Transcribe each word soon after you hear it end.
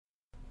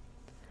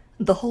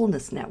The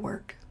Wholeness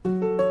Network.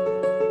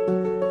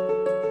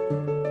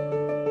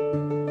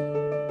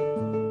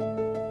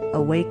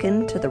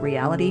 Awaken to the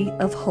reality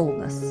of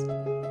wholeness.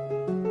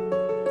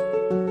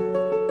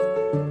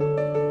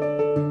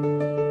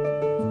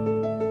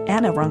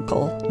 Anna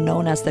Runkle,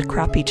 known as the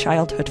crappy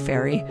childhood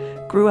fairy,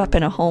 grew up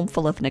in a home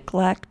full of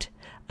neglect,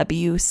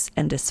 abuse,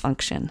 and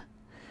dysfunction.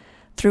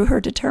 Through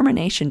her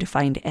determination to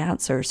find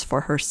answers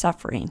for her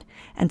suffering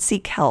and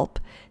seek help,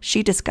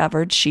 she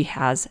discovered she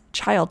has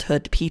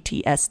childhood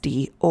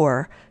PTSD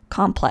or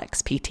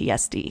complex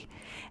PTSD,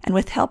 and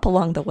with help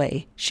along the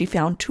way, she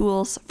found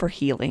tools for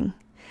healing.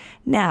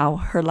 Now,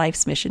 her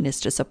life's mission is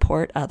to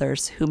support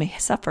others who may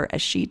suffer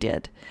as she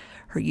did.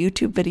 Her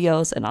YouTube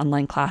videos and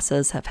online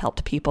classes have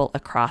helped people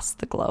across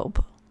the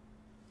globe.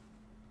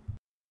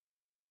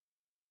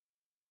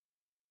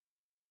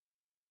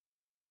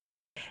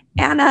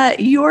 Anna,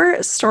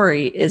 your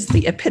story is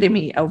the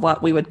epitome of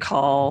what we would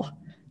call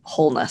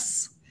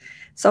wholeness.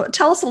 So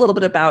tell us a little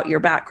bit about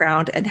your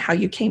background and how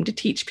you came to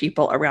teach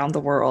people around the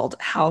world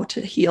how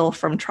to heal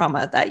from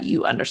trauma that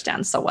you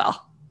understand so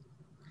well.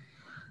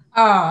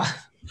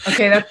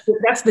 Okay,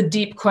 that's the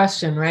deep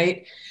question,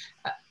 right?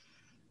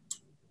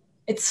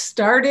 It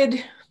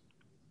started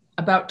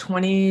about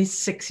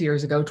 27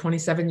 years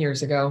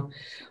ago,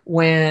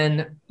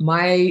 when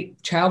my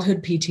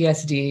childhood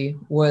PTSD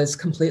was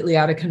completely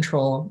out of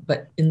control.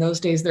 But in those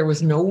days, there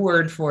was no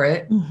word for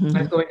it. Mm-hmm.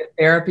 I was going to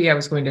therapy. I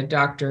was going to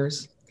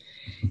doctors.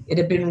 It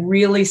had been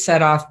really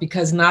set off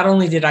because not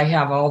only did I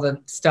have all the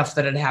stuff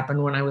that had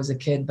happened when I was a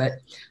kid, but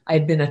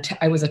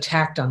I was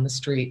attacked on the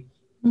street,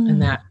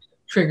 and that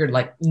triggered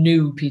like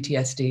new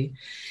PTSD.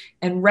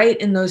 And right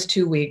in those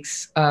 2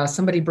 weeks,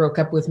 somebody broke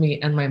up with me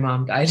and my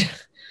mom died.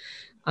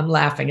 I'm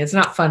laughing. It's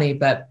not funny,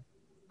 but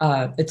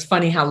it's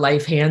funny how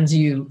life hands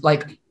you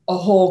like a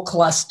whole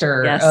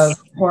cluster of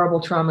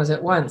horrible traumas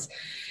at once.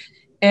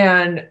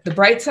 And the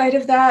bright side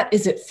of that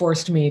is it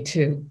forced me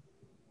to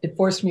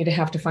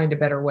have to find a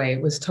better way.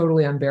 It was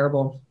totally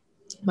unbearable.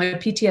 My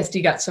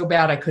PTSD got so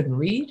bad I couldn't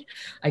read.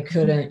 I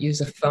couldn't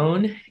use a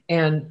phone.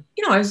 And,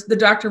 the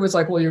doctor was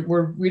like,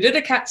 well, we did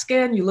a CAT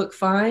scan. You look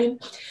fine.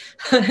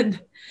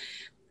 And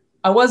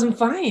I wasn't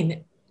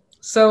fine.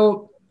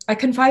 So I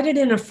confided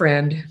in a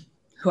friend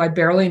who I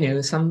barely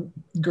knew, some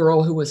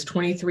girl who was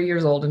 23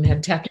 years old and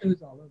had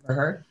tattoos all over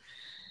her.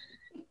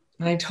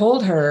 And I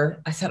told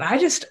her, I said,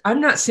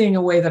 I'm not seeing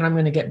a way that I'm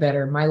going to get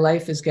better. My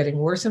life is getting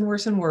worse and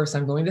worse and worse.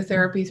 I'm going to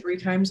therapy 3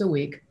 times a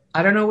week.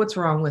 I don't know what's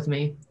wrong with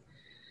me,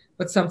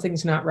 but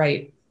something's not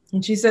right.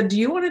 And she said, do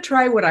you want to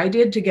try what I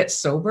did to get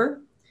sober?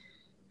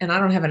 And I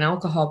don't have an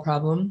alcohol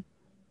problem,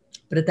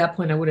 but at that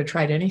point I would have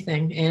tried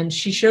anything. And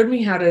she showed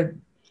me how to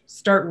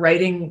start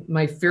writing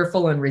my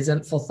fearful and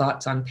resentful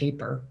thoughts on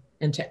paper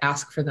and to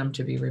ask for them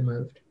to be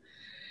removed.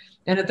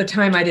 And at the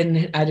time I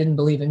didn't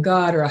believe in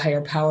God or a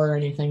higher power or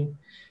anything.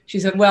 She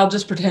said, well,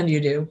 just pretend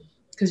you do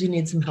because you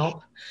need some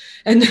help.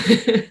 And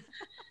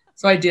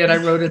so I did. I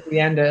wrote at the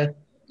end a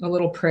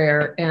little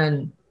prayer,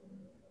 and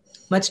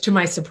much to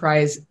my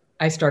surprise,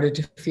 I started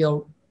to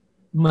feel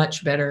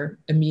much better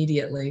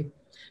immediately.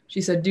 She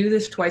said, do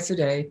this twice a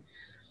day.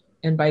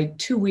 And by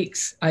 2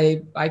 weeks,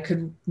 I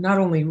could not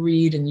only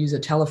read and use a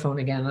telephone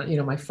again,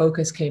 my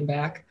focus came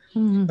back,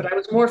 but I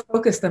was more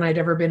focused than I'd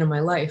ever been in my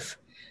life.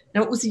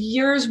 Now, it was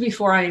years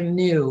before I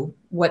knew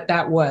what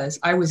that was.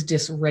 I was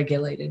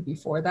dysregulated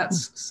before.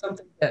 That's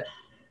something that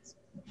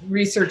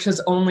research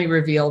has only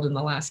revealed in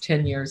the last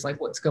 10 years,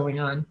 like what's going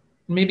on.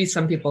 Maybe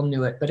some people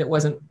knew it, but it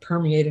wasn't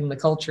permeating the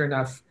culture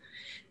enough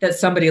that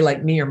somebody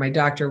like me or my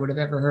doctor would have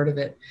ever heard of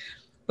it.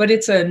 But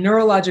it's a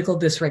neurological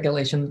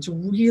dysregulation that's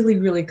really,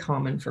 really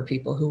common for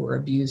people who were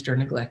abused or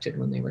neglected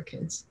when they were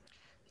kids.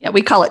 Yeah,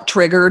 we call it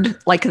triggered,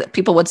 like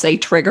people would say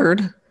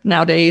triggered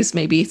nowadays,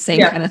 maybe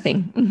same kind of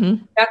thing.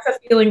 Mm-hmm. That's a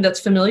feeling that's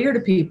familiar to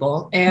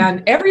people,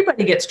 and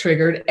everybody gets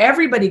triggered.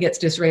 Everybody gets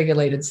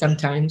dysregulated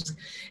sometimes,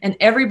 and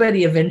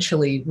everybody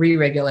eventually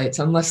re-regulates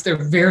unless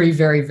they're very,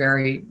 very,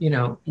 very,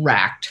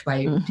 racked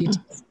by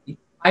PTSD.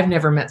 I've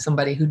never met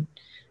somebody who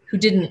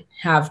didn't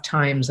have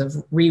times of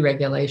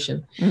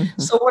re-regulation.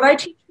 Mm-hmm. So what I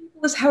teach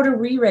people is how to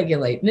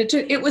re-regulate. And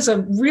it was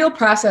a real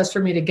process for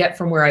me to get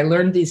from where I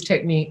learned these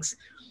techniques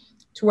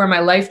to where my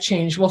life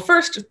changed. Well,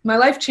 first, my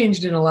life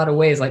changed in a lot of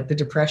ways, like the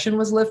depression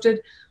was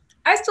lifted.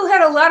 I still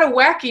had a lot of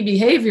wacky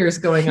behaviors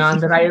going on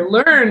that I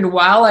learned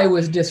while I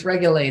was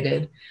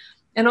dysregulated.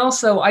 And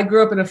also, I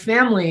grew up in a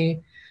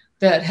family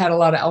that had a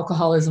lot of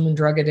alcoholism and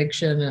drug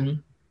addiction,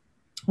 and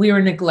we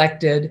were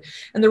neglected.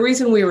 And the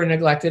reason we were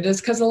neglected is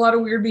because a lot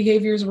of weird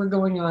behaviors were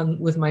going on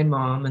with my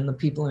mom and the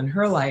people in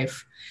her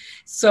life.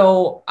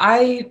 So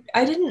I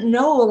didn't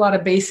know a lot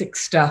of basic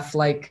stuff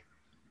like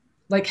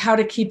how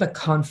to keep a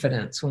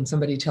confidence when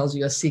somebody tells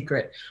you a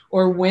secret,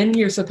 or when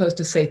you're supposed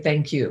to say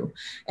thank you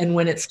and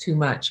when it's too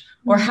much,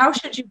 or how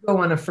should you go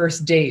on a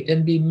first date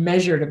and be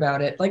measured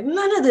about it. Like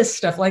none of this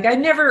stuff. Like I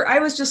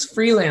was just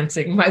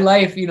freelancing my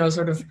life,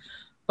 sort of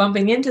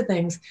bumping into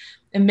things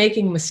and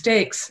making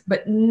mistakes,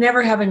 but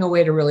never having a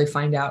way to really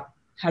find out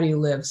how do you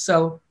live.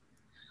 So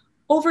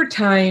Over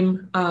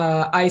time,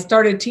 I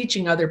started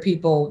teaching other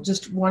people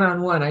just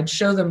one-on-one. I'd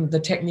show them the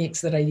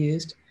techniques that I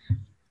used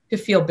to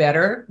feel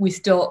better. We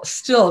still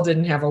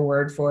didn't have a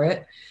word for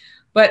it.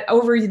 But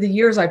over the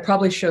years, I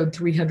probably showed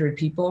 300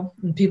 people,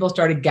 and people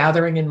started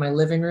gathering in my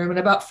living room. And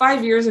about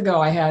 5 years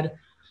ago, I had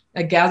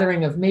a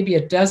gathering of maybe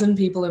a dozen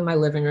people in my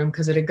living room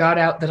because it had got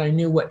out that I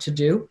knew what to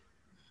do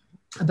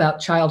about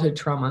childhood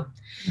trauma.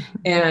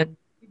 And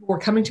people were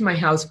coming to my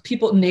house.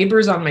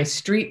 Neighbors on my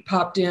street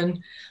popped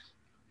in.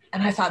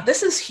 And I thought,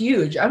 this is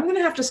huge. I'm going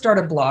to have to start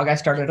a blog. I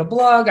started a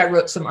blog. I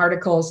wrote some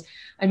articles.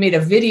 I made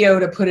a video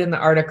to put in the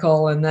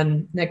article. And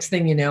then next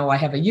thing you know, I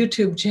have a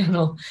YouTube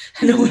channel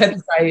and a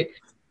website.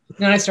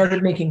 Then I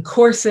started making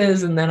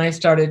courses, and then I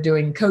started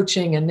doing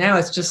coaching. And now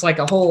it's just like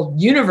a whole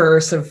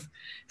universe of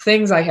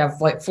things. I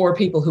have like 4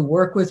 people who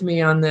work with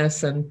me on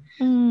this. And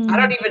I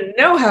don't even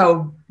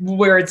know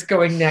where it's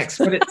going next,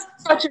 but it's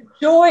such a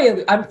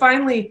joy.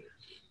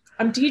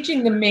 I'm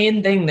teaching the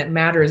main thing that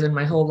matters in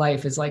my whole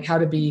life is like how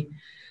to be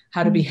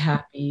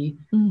happy,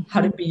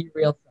 how to be your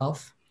real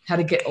self, how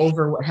to get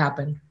over what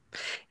happened.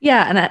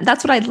 Yeah. And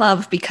that's what I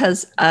love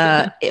because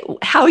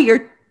how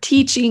you're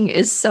teaching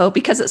is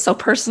because it's so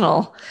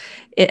personal,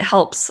 it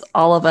helps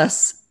all of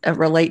us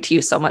relate to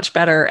you so much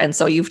better. And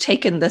so you've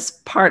taken this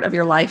part of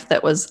your life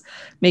that was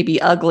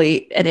maybe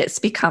ugly and it's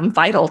become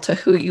vital to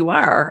who you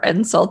are.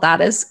 And so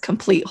that is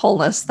complete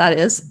wholeness. That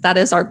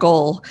is our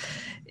goal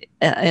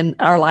in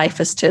our life,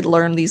 is to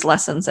learn these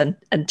lessons and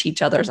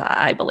teach others.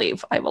 I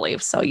believe.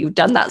 So you've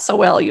done that so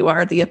well. You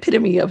are the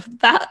epitome of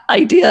that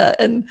idea.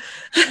 And,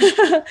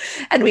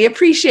 and we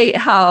appreciate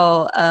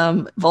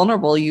how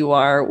vulnerable you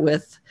are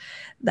with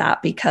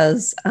that,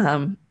 because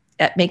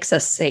it makes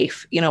us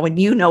safe. When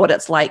you know what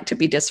it's like to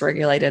be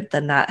dysregulated,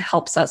 then that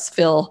helps us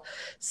feel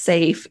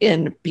safe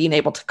in being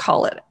able to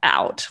call it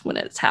out when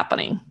it's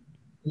happening.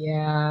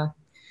 Yeah.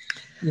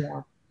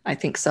 I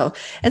think so.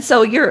 And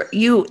so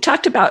you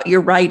talked about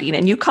your writing,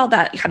 and you call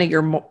that kind of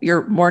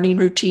your morning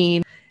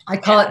routine. I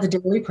call it the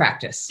daily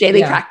practice.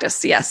 Daily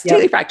practice. Yes. Yep.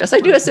 Daily practice. I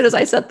knew as soon as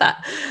I said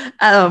that.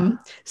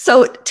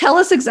 So tell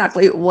us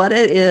exactly what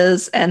it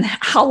is and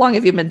how long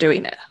have you been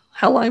doing it?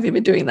 How long have you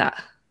been doing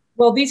that?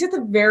 Well, these are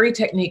the very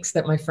techniques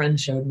that my friend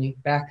showed me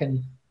back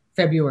in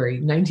February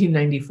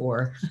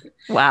 1994.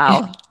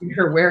 Wow. In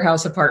her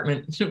warehouse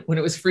apartment when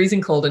it was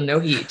freezing cold and no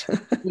heat,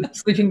 with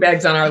sleeping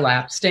bags on our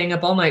lap, staying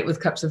up all night with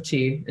cups of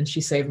tea, and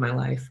she saved my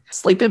life.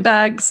 Sleeping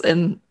bags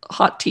and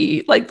hot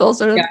tea, like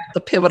those are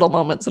the pivotal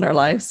moments in our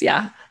lives.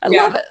 Yeah. I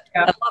love it.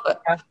 Yeah. I love it.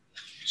 Yeah.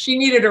 She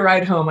needed a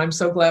ride home. I'm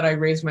so glad I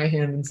raised my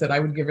hand and said I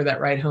would give her that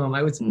ride home.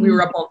 We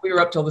were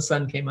up till the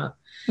sun came up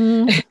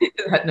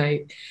that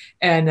night.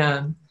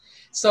 And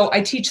so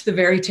I teach the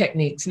very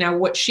techniques. Now,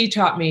 what she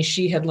taught me,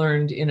 she had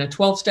learned in a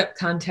 12-step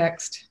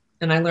context,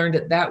 and I learned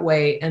it that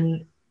way.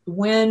 And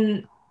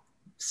when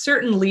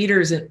certain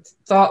leaders and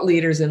thought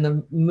leaders in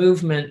the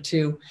movement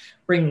to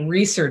bring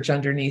research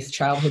underneath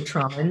childhood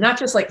trauma, and not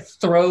just like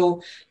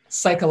throw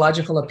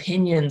psychological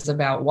opinions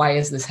about why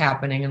is this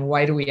happening and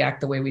why do we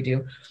act the way we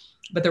do,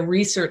 but the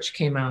research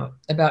came out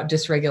about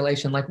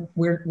dysregulation. Like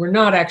we're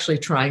not actually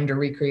trying to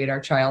recreate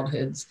our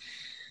childhoods.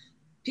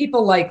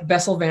 People like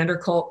Bessel van der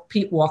Kolk,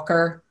 Pete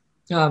Walker,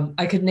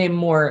 I could name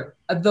more.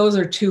 Those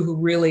are 2 who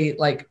really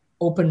like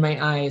opened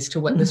my eyes to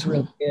what this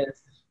really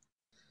is.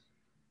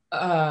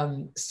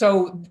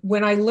 So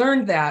when I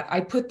learned that,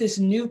 I put this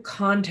new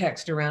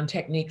context around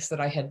techniques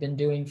that I had been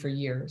doing for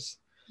years.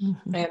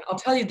 And I'll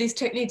tell you, these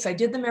techniques, I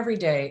did them every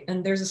day.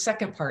 And there's a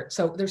second part.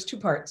 So there's 2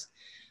 parts.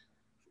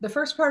 The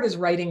first part is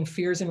writing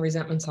fears and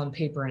resentments on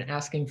paper and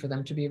asking for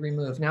them to be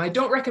removed. Now, I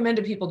don't recommend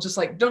to people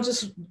don't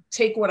just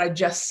take what I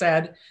just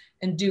said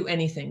and do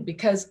anything,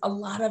 because a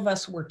lot of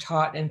us were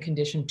taught and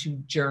conditioned to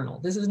journal.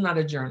 This is not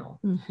a journal.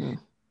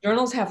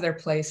 Journals have their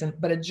place,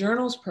 but a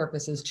journal's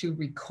purpose is to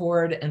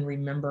record and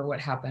remember what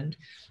happened.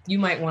 You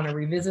might want to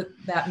revisit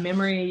that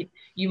memory.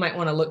 You might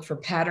want to look for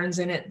patterns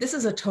in it. This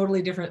is a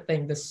totally different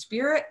thing. The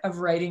spirit of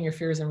writing your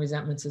fears and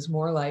resentments is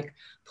more like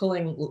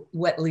pulling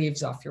wet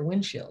leaves off your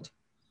windshield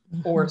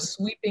or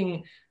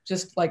sweeping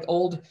just like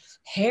old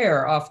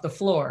hair off the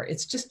floor.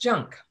 It's just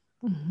junk.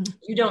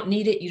 You don't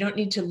need it. You don't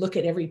need to look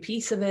at every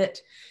piece of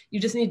it.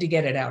 You just need to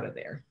get it out of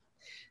there.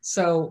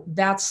 So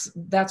that's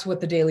what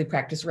the daily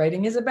practice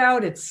writing is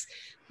about. It's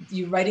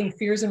you writing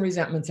fears and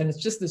resentments, and it's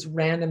just this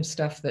random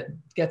stuff that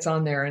gets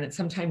on there. And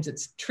sometimes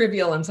it's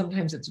trivial and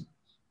sometimes it's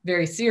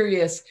very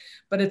serious,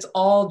 but it's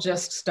all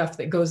just stuff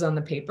that goes on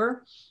the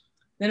paper.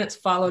 Then it's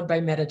followed by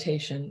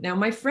meditation. Now,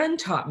 my friend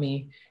taught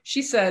me,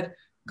 she said,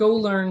 go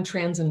learn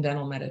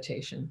transcendental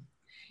meditation.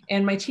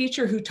 And my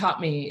teacher who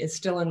taught me is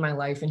still in my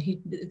life, and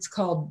it's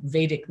called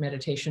Vedic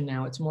meditation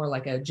now. It's more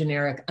like a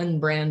generic,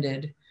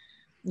 unbranded,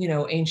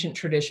 ancient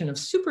tradition of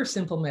super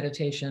simple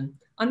meditation.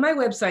 On my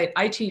website,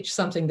 I teach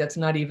something that's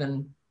not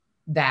even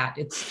that.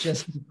 It's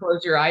just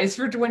close your eyes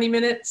for 20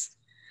 minutes.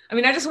 I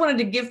mean, I just wanted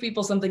to give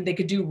people something they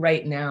could do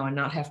right now and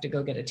not have to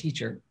go get a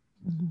teacher.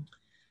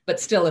 But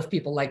still, if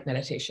people like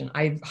meditation,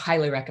 I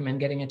highly recommend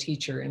getting a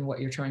teacher in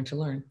what you're trying to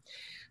learn.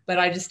 But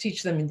I just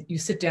teach them, you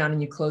sit down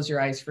and you close your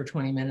eyes for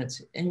 20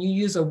 minutes and you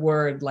use a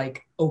word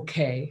like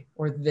okay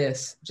or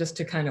this, just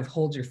to kind of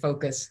hold your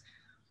focus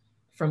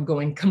from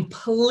going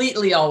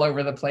completely all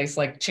over the place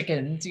like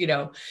chickens,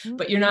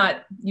 but you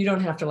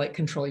don't have to like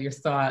control your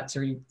thoughts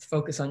or you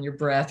focus on your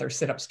breath or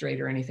sit up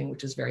straight or anything,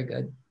 which is very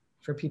good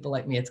for people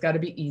like me. It's got to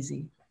be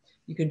easy.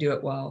 You can do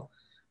it while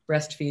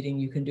breastfeeding.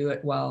 You can do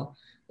it while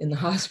in the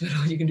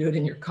hospital. You can do it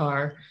in your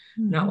car,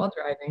 not while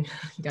driving.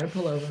 You got to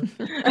pull over.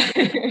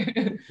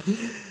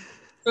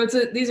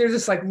 So these are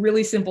just like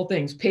really simple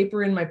things.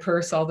 Paper in my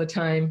purse all the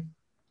time,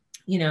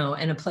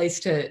 and a place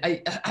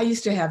I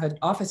used to have an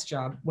office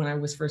job when I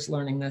was first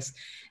learning this.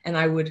 And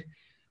I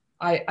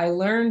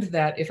learned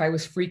that if I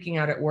was freaking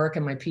out at work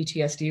and my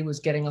PTSD was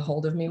getting a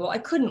hold of me, well, I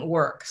couldn't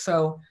work.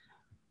 So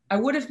I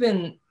would have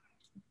been,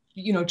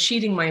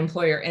 cheating my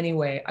employer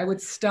anyway. I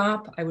would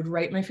stop, I would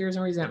write my fears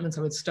and resentments.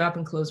 I would stop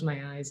and close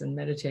my eyes and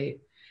meditate.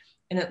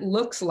 And it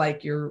looks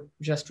like you're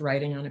just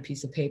writing on a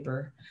piece of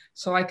paper.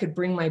 So I could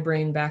bring my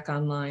brain back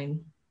online.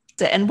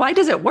 And why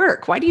does it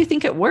work? Why do you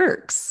think it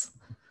works?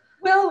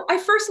 Well, I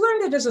first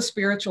learned it as a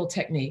spiritual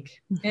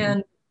technique.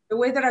 And the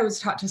way that I was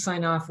taught to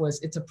sign off was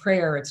it's a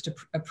prayer. It's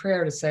a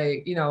prayer to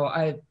say,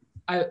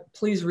 I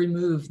please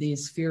remove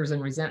these fears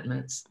and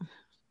resentments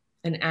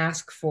and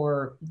ask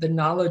for the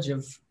knowledge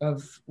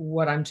of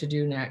what I'm to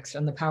do next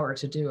and the power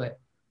to do it.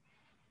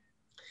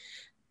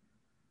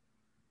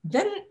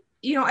 Then,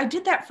 I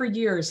did that for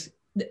years.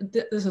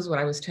 This is what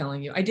I was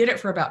telling you. I did it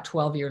for about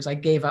 12 years. I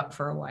gave up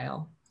for a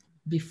while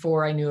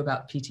before I knew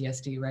about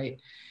PTSD, right?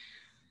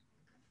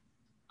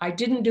 I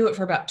didn't do it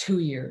for about 2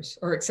 years,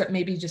 or except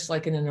maybe just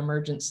like in an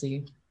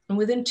emergency. And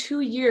within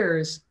 2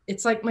 years,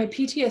 it's like my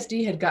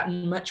PTSD had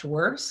gotten much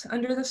worse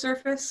under the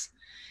surface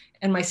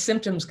and my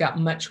symptoms got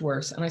much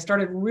worse. And I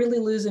started really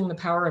losing the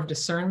power of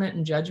discernment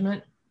and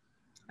judgment.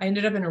 I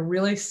ended up in a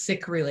really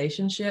sick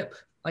relationship.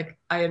 Like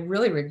I had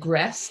really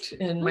regressed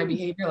in my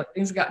behavior, like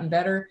things had gotten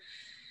better.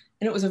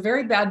 And it was a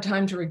very bad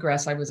time to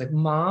regress. I was a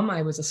mom.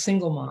 I was a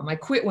single mom. I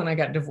quit when I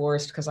got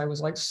divorced because I was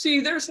like,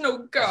 see, there's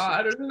no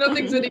God, or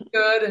nothing's any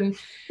good. And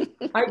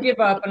I give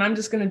up and I'm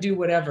just going to do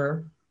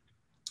whatever.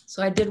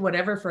 So I did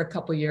whatever for a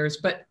couple of years,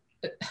 but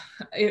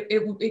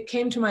it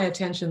came to my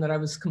attention that I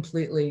was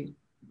completely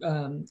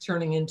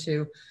turning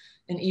into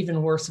an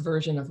even worse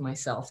version of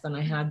myself than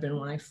I had been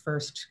when I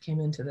first came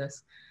into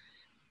this.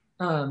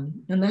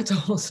 And that's a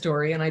whole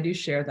story. And I do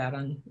share that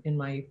in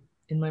my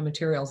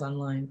materials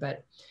online,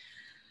 but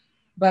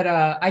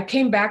I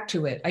came back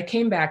to it.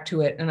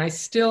 And I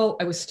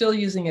was still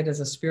using it as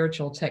a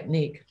spiritual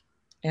technique.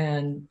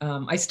 And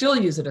I still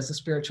use it as a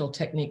spiritual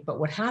technique. But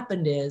what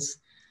happened is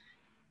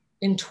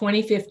in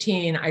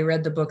 2015, I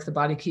read the book, The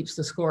Body Keeps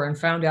the Score, and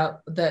found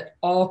out that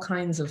all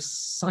kinds of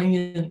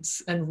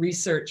science and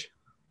research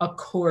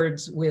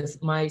accords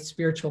with my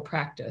spiritual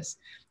practice.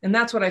 And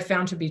that's what I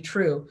found to be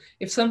true.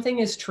 If something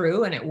is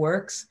true and it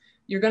works,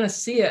 you're going to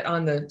see it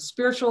on the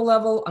spiritual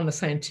level, on the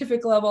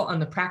scientific level,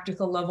 on the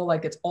practical level,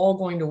 like it's all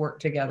going to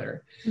work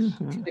together for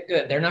the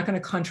good. They're not going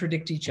to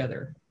contradict each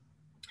other.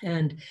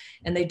 And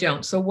they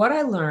don't. So what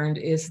I learned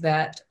is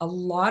that a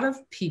lot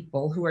of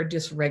people who are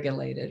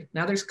dysregulated,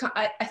 now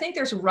I think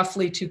there's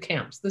roughly two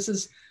camps. This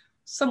is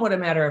somewhat a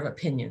matter of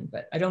opinion,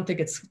 but I don't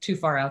think it's too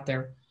far out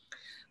there.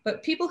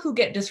 But people who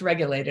get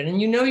dysregulated, and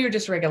you're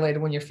dysregulated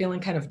when you're feeling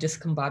kind of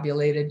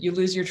discombobulated, you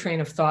lose your train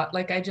of thought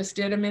like I just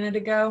did a minute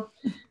ago,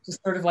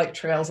 just sort of like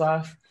trails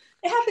off.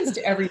 It happens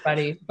to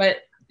everybody, but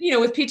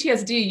with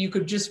PTSD, you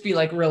could just be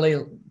like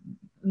really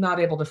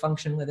not able to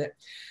function with it.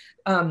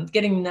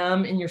 Getting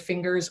numb in your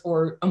fingers,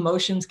 or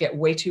emotions get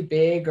way too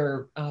big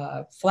or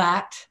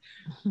flat.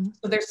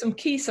 So there's some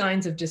key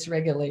signs of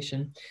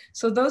dysregulation.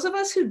 So those of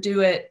us who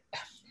do it,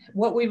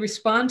 what we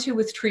respond to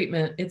with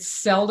treatment, it's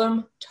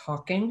seldom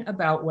talking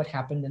about what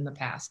happened in the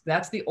past.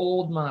 That's the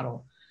old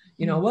model.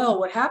 Well,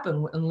 what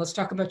happened? And let's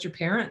talk about your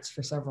parents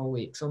for several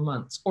weeks or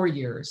months or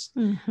years.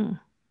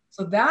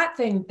 So that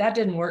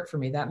didn't work for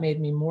me. That made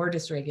me more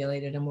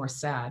dysregulated and more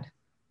sad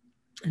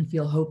and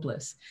feel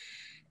hopeless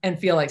and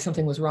feel like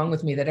something was wrong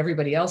with me, that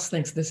everybody else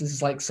thinks this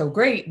is like so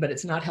great, but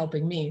it's not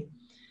helping me.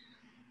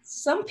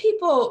 Some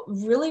people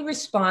really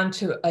respond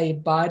to a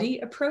body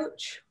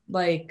approach,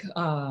 like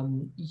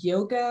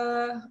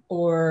yoga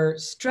or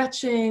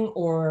stretching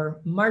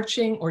or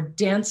marching or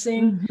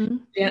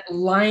dancing,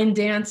 line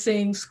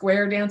dancing,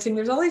 square dancing.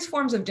 There's all these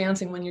forms of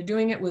dancing. When you're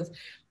doing it with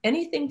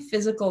anything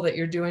physical that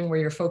you're doing where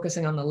you're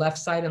focusing on the left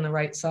side and the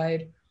right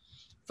side,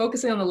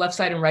 focusing on the left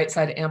side and right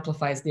side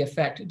amplifies the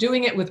effect.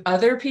 Doing it with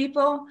other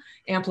people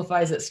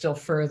amplifies it still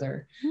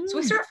further. So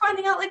we start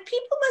finding out like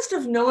people must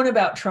have known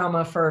about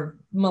trauma for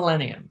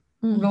millennia,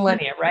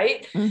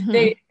 right?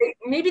 They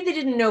maybe they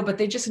didn't know, but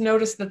they just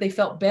noticed that they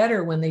felt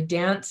better when they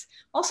dance.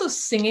 Also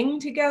singing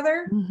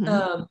together.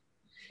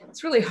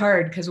 It's really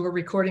hard because we're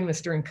recording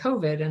this during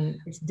COVID, and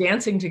it's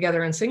dancing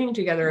together and singing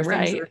together are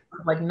things that are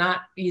like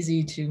not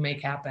easy to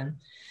make happen.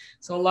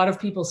 So a lot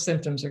of people's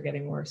symptoms are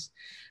getting worse.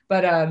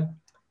 But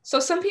so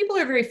some people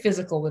are very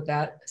physical with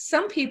that.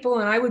 Some people,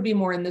 and I would be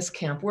more in this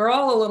camp, we're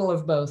all a little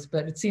of both,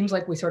 but it seems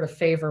like we sort of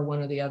favor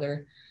one or the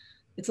other.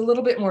 it's a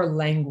little bit more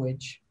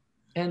language.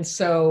 And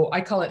so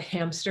I call it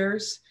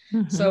hamsters.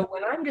 So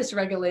when I'm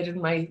dysregulated,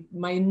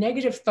 my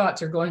negative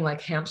thoughts are going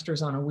like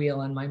hamsters on a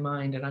wheel in my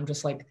mind. And I'm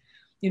just like,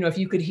 if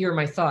you could hear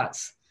my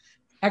thoughts,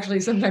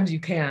 actually, sometimes you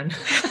can.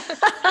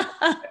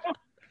 I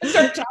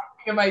start talking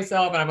to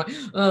myself and I'm like,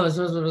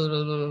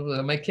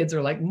 oh, my kids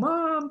are like,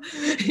 Mom,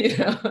 you're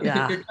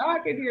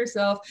talking to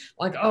yourself,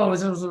 like, oh,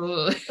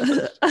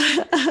 speaking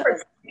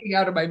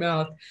out of my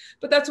mouth.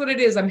 But that's what it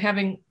is. I'm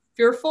having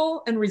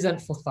fearful and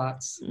resentful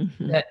thoughts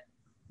that,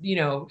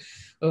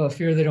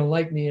 fear they don't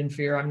like me, and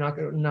fear I'm not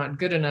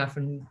good enough.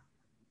 And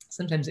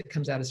sometimes it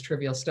comes out as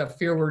trivial stuff.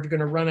 Fear we're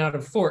going to run out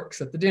of forks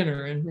at the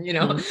dinner, and it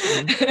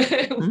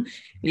could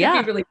be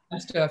really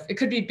bad stuff. It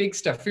could be big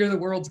stuff. Fear the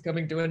world's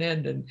coming to an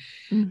end, and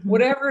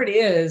whatever it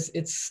is,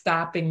 it's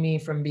stopping me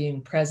from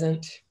being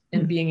present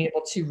and being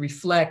able to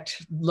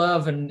reflect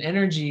love and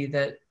energy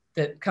that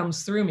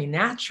comes through me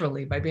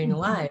naturally by being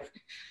alive.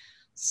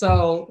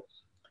 So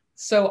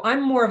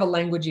I'm more of a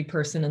languagey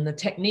person, and the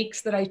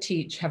techniques that I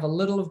teach have a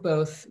little of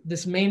both.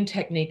 This main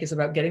technique is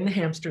about getting the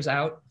hamsters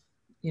out.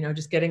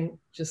 Just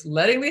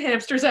letting the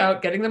hamsters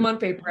out, getting them on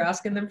paper,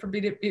 asking them for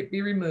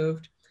be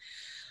removed.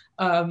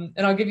 And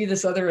I'll give you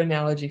this other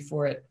analogy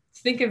for it.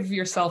 Think of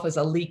yourself as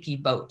a leaky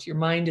boat. Your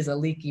mind is a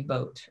leaky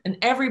boat, and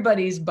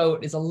everybody's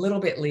boat is a little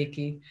bit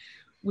leaky.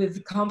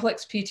 With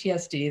complex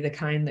PTSD, the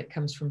kind that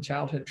comes from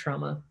childhood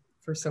trauma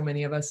for so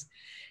many of us,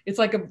 it's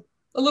like a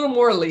little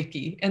more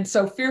leaky. And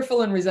so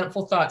fearful and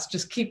resentful thoughts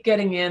just keep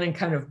getting in and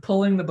kind of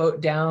pulling the boat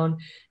down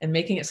and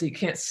making it so you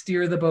can't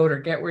steer the boat or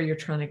get where you're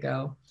trying to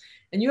go.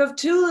 And you have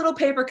two little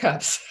paper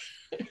cups,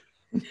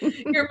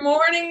 your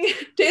morning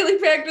daily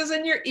practice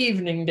and your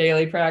evening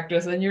daily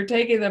practice. And you're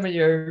taking them and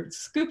you're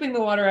scooping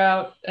the water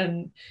out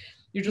and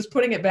you're just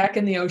putting it back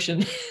in the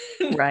ocean.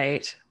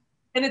 Right.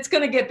 And it's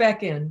going to get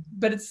back in,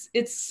 but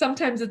it's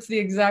sometimes it's the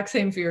exact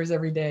same fears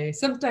every day.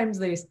 Sometimes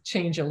they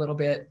change a little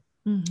bit.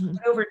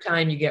 But over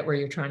time you get where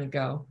you're trying to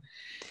go.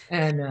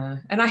 And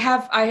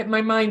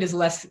my mind is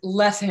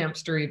less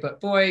hamstery, but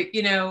boy,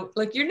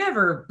 like you're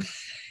never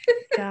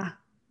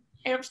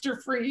hamster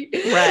free.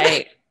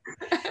 Right.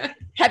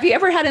 Have you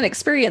ever had an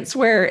experience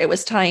where it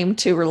was time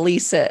to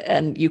release it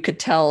and you could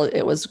tell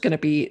it was going to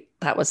be,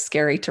 that was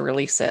scary to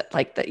release it,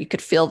 like that you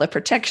could feel the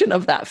protection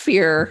of that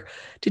fear?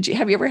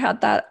 Have you ever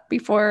had that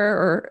before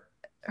or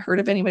heard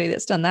of anybody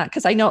that's done that?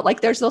 Because I know like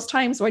there's those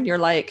times when you're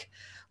like,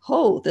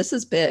 oh, this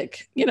is big,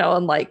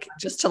 and like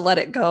just to let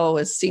it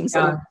go seems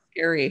a little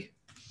scary.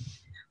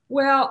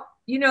 Well,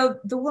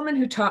 the woman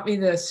who taught me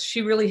this,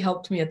 she really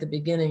helped me at the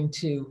beginning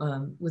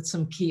to, with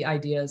some key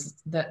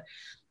ideas that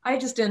I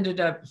just ended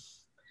up,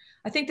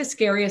 I think the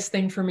scariest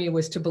thing for me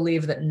was to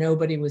believe that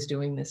nobody was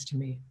doing this to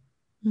me.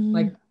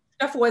 Like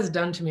stuff was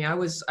done to me. I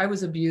was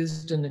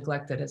abused and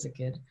neglected as a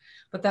kid,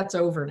 but that's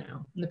over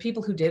now. And the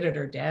people who did it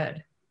are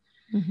dead.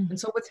 And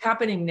so what's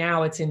happening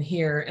now, it's in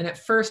here. And at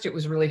first it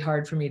was really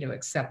hard for me to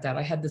accept that.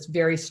 I had this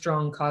very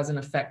strong cause and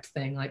effect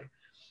thing. Like,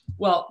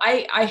 well,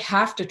 I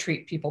have to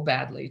treat people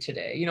badly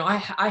today.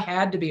 I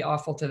had to be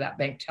awful to that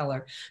bank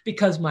teller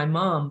because my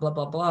mom, blah,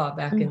 blah, blah,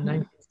 back in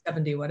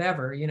 1970,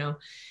 whatever,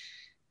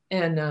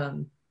 and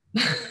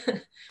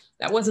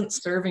that wasn't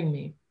serving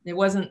me. It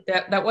wasn't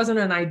that wasn't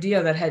an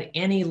idea that had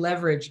any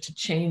leverage to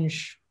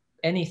change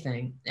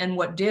anything. And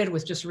what did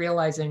was just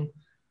realizing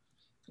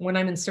when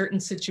I'm in certain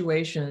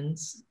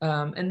situations,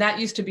 and that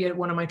used to be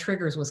one of my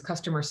triggers was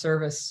customer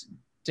service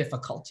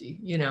difficulty,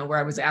 where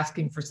I was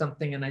asking for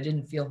something and I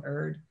didn't feel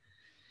heard.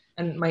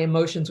 And my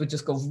emotions would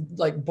just go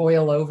like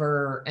boil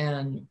over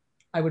and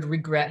I would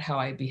regret how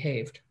I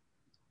behaved.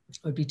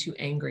 I would be too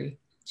angry,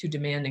 too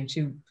demanding,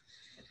 too,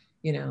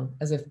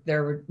 as if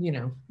there were,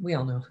 we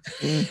all know.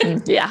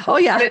 Yeah. Oh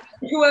yeah.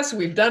 To us,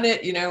 we've done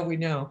it, we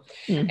know.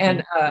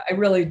 And I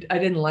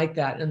didn't like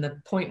that. And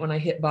the point when I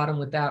hit bottom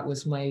with that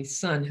was my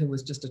son, who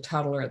was just a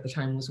toddler at the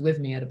time, was with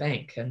me at a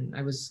bank. And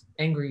I was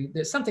angry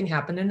that something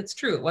happened. And it's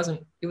true.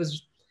 It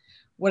was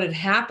what had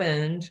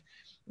happened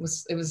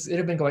it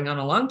had been going on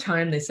a long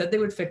time. They said they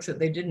would fix it.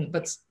 They didn't,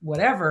 but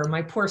whatever.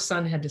 My poor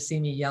son had to see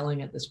me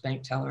yelling at this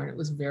bank teller, and it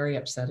was very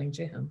upsetting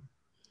to him.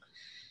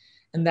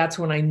 And that's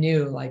when I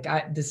knew, like,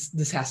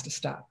 this has to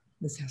stop.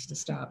 This has to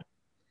stop.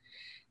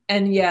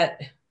 And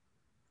yet,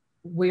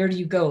 where do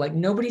you go? Like,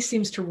 nobody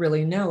seems to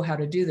really know how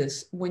to do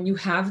this. When you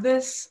have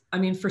this, I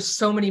mean, for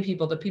so many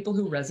people, the people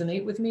who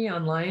resonate with me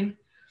online,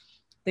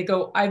 they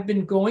go, I've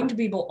been going to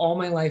people all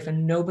my life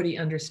and nobody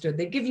understood.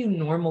 They give you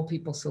normal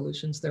people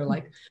solutions. They're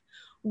like,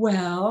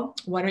 well,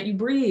 why don't you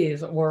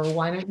breathe? Or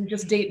why don't you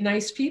just date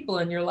nice people?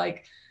 And you're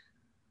like,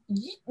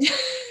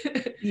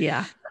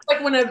 yeah.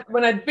 Like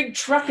when a big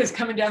truck is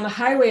coming down the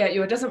highway at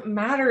you, it doesn't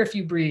matter if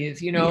you breathe,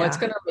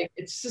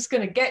 it's just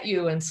gonna get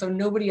you. And so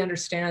nobody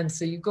understands.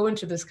 So you go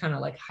into this kind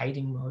of like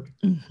hiding mode.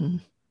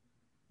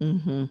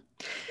 And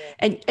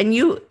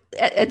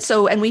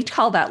we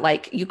call that,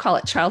 like, you call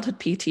it childhood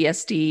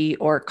PTSD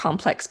or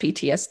complex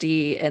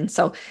PTSD. And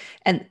so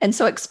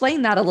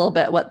explain that a little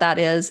bit, what that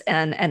is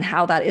and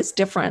how that is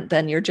different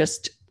than you're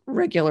just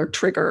regular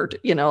triggered,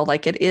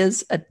 like it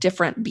is a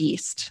different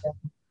beast.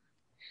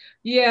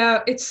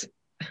 Yeah,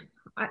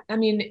 I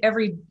mean,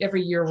 every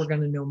year we're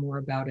going to know more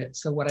about it.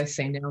 So what I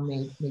say now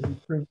may be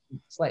proved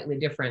slightly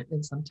different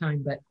in some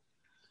time, but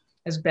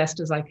as best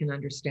as I can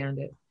understand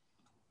it.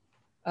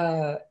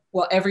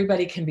 Well,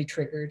 everybody can be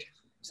triggered.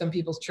 Some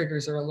people's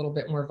triggers are a little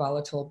bit more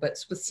volatile, but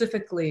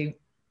specifically,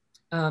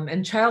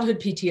 and childhood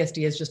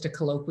PTSD is just a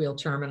colloquial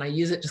term, and I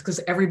use it just because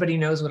everybody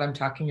knows what I'm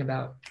talking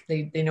about.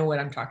 They know what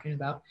I'm talking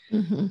about.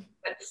 Mm-hmm.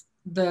 But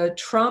the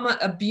trauma,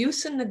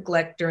 abuse, and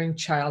neglect during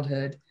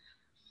childhood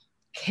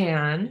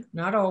can,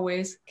 not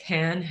always,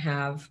 can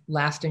have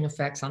lasting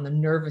effects on the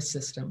nervous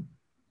system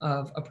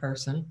of a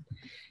person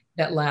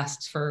that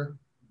lasts for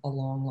a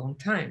long, long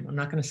time. I'm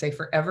not going to say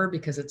forever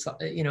because it's,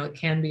 it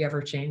can be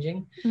ever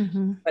changing,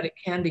 Mm-hmm. but it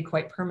can be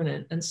quite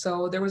permanent. And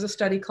so there was a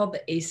study called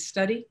the ACE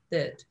study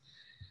that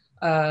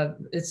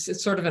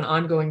it's sort of an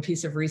ongoing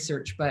piece of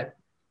research, but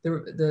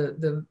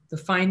the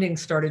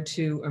findings started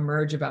to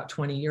emerge about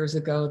 20 years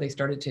ago. They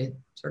started to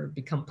sort of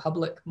become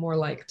public more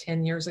like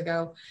 10 years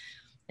ago.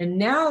 And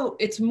now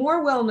it's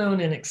more well known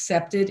and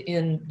accepted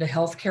in the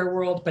healthcare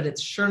world, but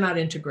it's sure not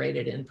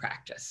integrated in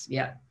practice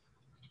yet.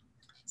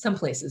 Some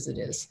places it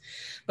is,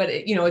 but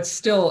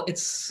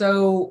it's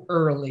so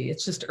early.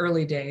 It's just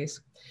early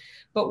days.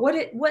 But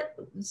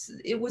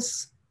it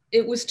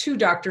was two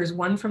doctors,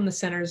 one from the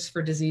Centers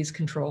for Disease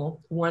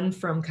Control, one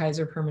from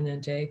Kaiser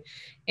Permanente,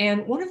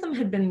 and one of them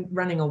had been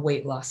running a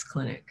weight loss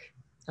clinic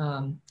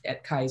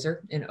at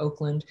Kaiser in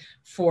Oakland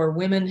for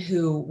women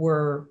who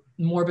were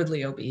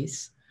morbidly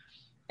obese.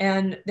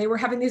 And they were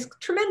having these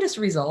tremendous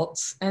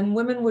results, and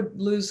women would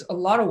lose a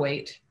lot of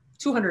weight,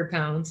 200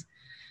 pounds.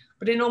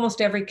 But in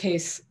almost every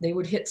case, they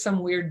would hit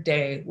some weird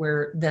day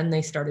where then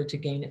they started to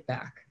gain it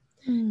back.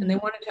 And they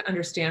wanted to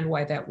understand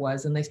why that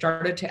was. And they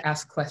started to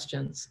ask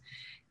questions.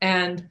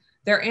 And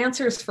their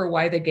answers for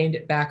why they gained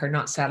it back are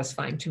not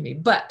satisfying to me.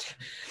 But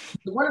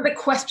one of the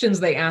questions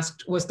they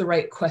asked was the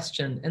right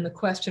question. And the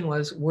question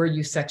was, were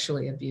you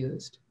sexually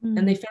abused?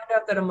 And they found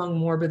out that among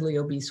morbidly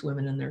obese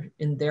women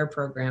in their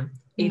program,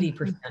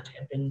 80%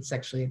 had been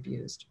sexually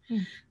abused.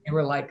 They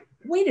were like,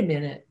 wait a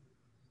minute.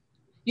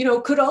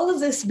 Could all of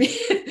this be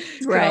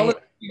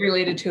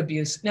related to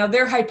abuse? Now,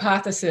 their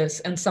hypothesis,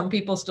 and some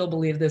people still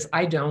believe this,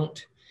 I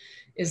don't,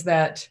 is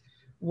that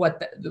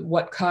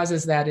what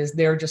causes that is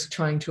they're just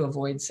trying to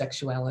avoid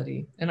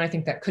sexuality. And I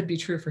think that could be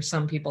true for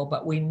some people,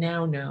 but we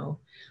now know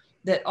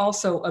that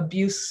also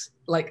abuse,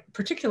 like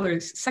particularly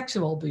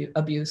sexual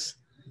abuse,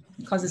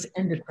 causes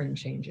endocrine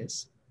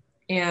changes.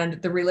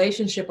 And the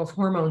relationship of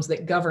hormones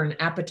that govern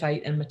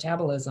appetite and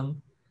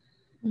metabolism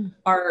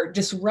are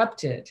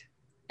disrupted.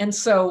 And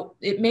so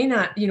it may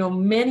not,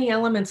 many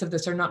elements of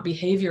this are not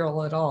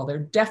behavioral at all. They're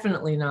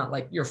definitely not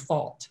like your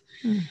fault.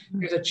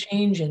 There's a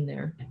change in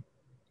there.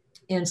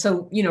 And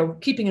so,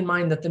 keeping in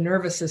mind that the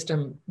nervous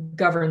system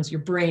governs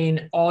your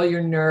brain, all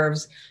your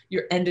nerves,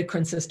 your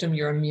endocrine system,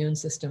 your immune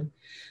system.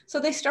 So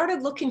they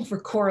started looking for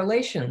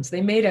correlations.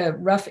 They made a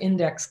rough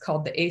index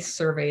called the ACE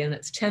survey, and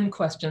it's 10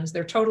 questions.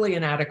 They're totally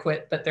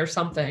inadequate, but they're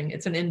something.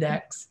 It's an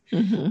index.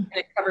 And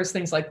it covers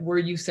things like, were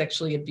you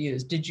sexually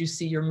abused? Did you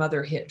see your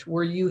mother hit?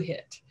 Were you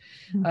hit?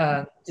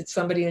 Did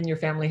somebody in your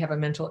family have a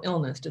mental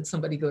illness? Did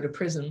somebody go to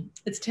prison?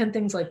 It's 10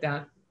 things like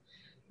that.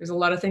 There's a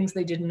lot of things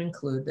they didn't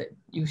include that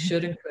you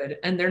should and could,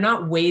 and they're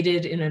not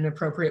weighted in an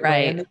appropriate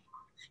way. And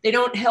they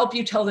don't help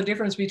you tell the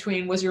difference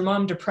between, was your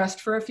mom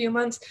depressed for a few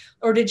months,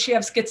 or did she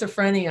have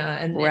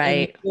schizophrenia and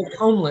was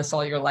homeless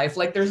all your life?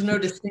 Like there's no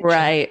distinction.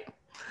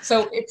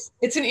 So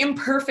it's an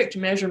imperfect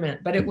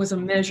measurement, but it was a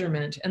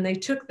measurement. And they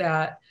took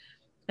that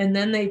and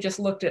then they just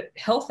looked at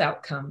health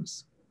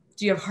outcomes.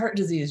 Do you have heart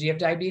disease? Do you have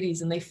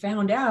diabetes? And they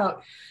found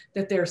out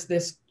that there's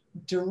this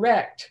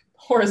direct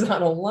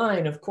horizontal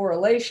line of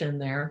correlation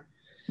there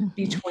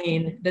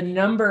between the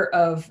number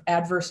of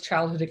adverse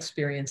childhood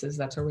experiences,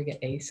 that's where we get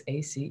ACE,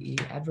 ACE,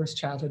 adverse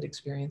childhood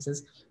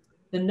experiences,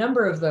 the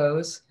number of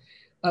those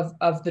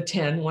of the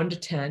 10, 1 to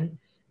 10,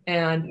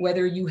 and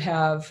whether you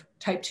have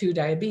type 2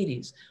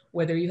 diabetes,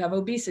 whether you have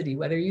obesity,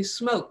 whether you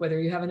smoke, whether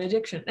you have an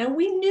addiction. And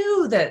we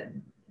knew that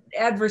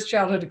adverse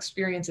childhood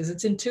experiences,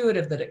 it's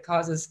intuitive that it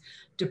causes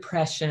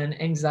depression,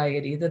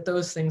 anxiety, that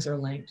those things are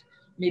linked,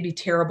 maybe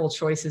terrible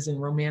choices in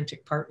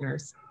romantic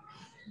partners.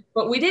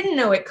 But we didn't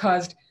know it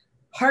caused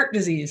heart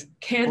disease,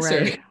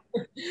 cancer.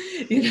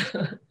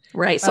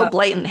 So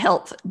blatant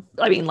health.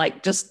 I mean,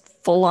 like just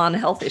full on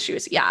health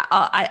issues.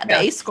 The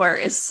ACE score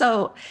is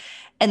so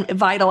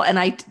vital. And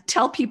I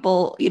tell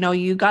people,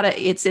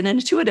 it's an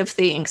intuitive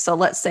thing. So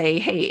let's say,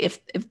 hey,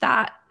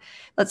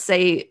 let's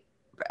say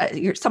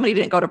somebody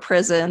didn't go to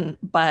prison,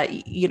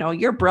 but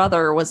your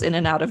brother was in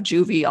and out of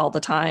juvie all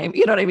the time.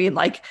 You know what I mean?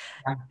 Like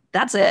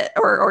that's it.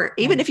 Or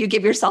even if you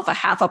give yourself a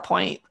half a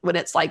point when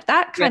it's like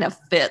that kind of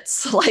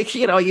fits, like,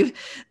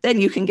 then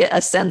you can get a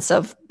sense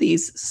of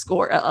these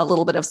score, a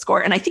little bit of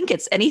score. And I think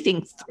it's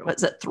anything,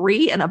 was it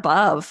 3 and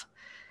above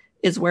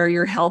is where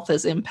your health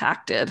is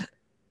impacted.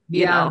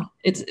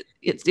 It's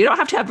you don't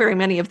have to have very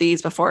many of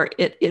these before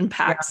it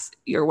impacts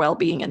your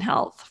well-being and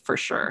health for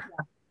sure.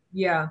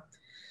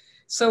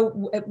 So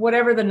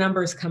whatever the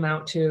numbers come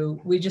out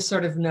to, we just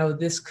sort of know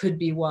this could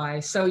be why.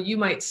 So you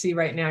might see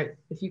right now,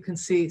 if you can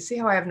see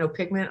how I have no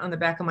pigment on the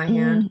back of my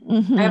hand.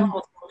 Mm-hmm. I have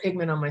almost no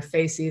pigment on my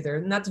face either.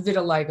 And that's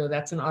vitiligo.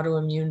 That's an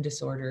autoimmune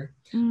disorder.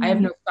 Mm-hmm. I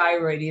have no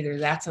thyroid either.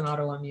 That's an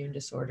autoimmune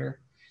disorder.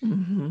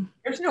 Mm-hmm.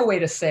 There's no way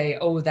to say,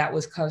 oh, that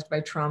was caused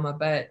by trauma.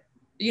 But,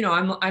 you know,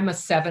 I'm a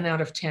 7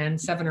 out of 10,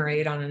 7 or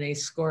 8 on an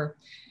ACE score.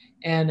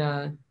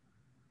 And,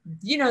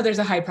 you know, there's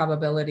a high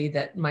probability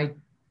that my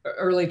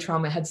early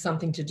trauma had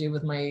something to do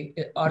with my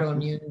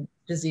autoimmune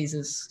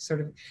diseases sort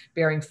of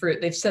bearing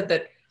fruit. They've said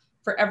that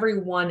for every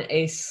one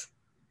ACE,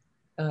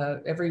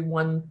 every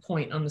 1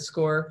 point on the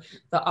score,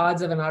 the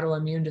odds of an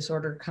autoimmune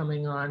disorder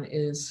coming on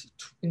is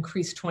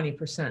increased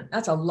 20%.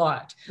 That's a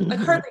lot. Like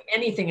hardly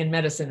anything in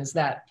medicine is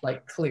that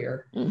like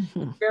clear,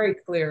 very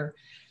clear.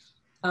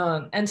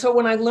 And so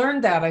when I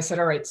learned that, I said,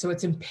 all right, so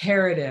it's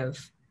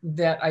imperative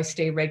that I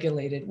stay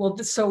regulated. Well,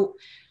 so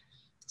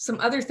some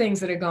other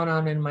things that had gone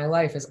on in my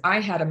life is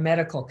I had a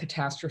medical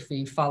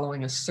catastrophe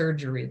following a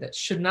surgery that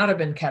should not have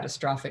been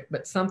catastrophic,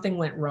 but something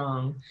went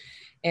wrong.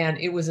 And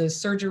it was a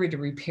surgery to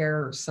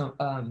repair some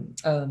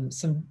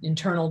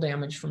internal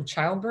damage from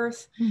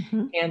childbirth.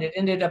 And it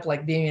ended up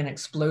like being an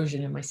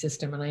explosion in my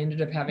system. And I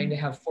ended up having to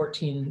have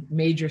 14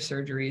 major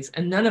surgeries,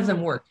 and none of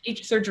them worked.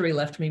 Each surgery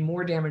left me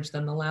more damage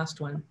than the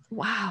last one.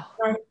 Wow.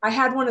 I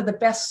had one of the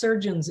best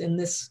surgeons in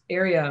this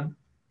area,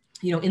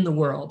 you know, in the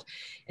world.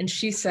 And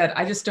she said,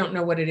 I just don't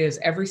know what it is.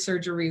 Every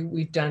surgery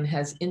we've done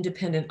has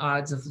independent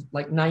odds of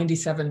like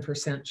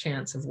 97%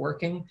 chance of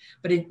working,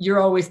 but you're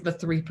always the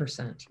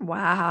 3%.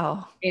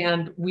 Wow.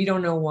 And we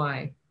don't know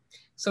why.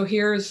 So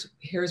here's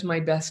my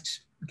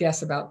best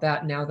guess about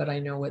that now that I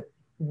know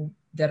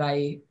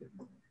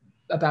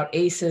about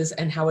ACEs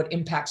and how it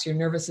impacts your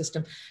nervous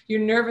system. Your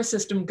nervous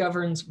system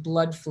governs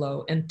blood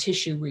flow and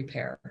tissue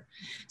repair.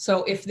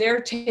 So if they were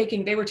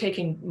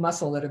taking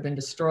muscle that had been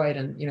destroyed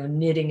and, you know,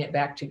 knitting it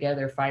back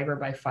together fiber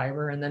by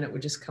fiber, and then it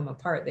would just come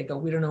apart. They go,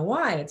 we don't know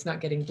why it's not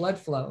getting blood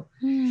flow.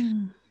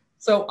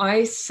 So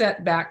I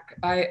set back,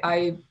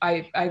 I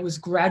was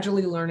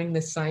gradually learning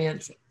this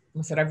science.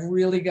 I said, I've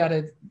really got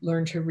to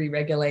learn to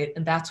re-regulate.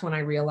 And that's when I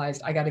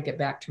realized I got to get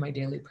back to my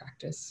daily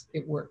practice.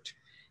 It worked.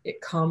 It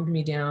calmed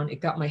me down.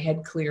 It got my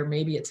head clear.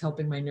 Maybe it's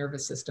helping my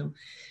nervous system.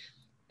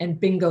 And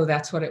bingo,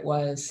 that's what it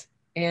was.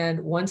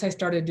 And once I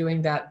started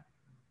doing that,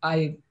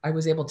 I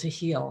was able to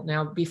heal.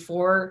 Now,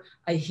 before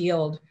I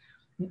healed,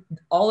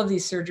 all of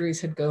these surgeries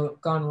had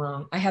gone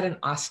wrong. I had an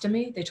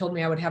ostomy. They told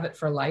me I would have it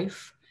for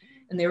life.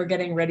 And they were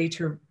getting ready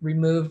to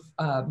remove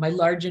my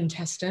large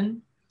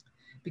intestine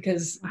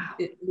because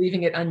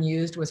leaving it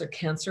unused was a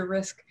cancer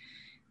risk.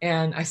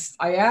 And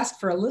I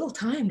asked for a little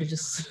time to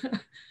just,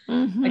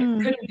 I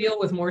couldn't deal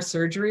with more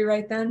surgery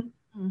right then.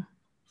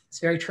 It's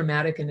very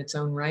traumatic in its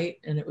own right.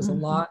 And it was a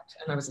lot.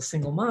 And I was a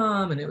single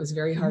mom, and it was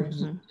very hard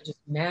to just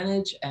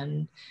manage.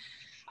 And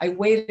I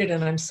waited,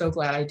 and I'm so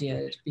glad I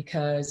did,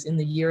 because in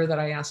the year that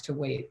I asked to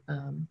wait,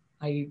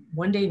 I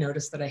one day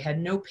noticed that I had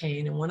no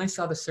pain. And when I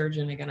saw the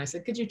surgeon again, I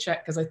said, could you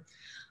check? Because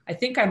I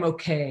think I'm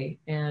okay.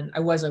 And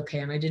I was okay.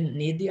 And I didn't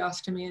need the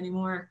ostomy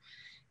anymore.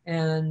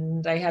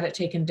 And I had it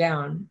taken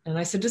down. And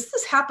I said, does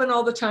this happen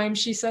all the time?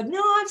 She said, no,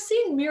 I've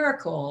seen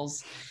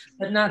miracles,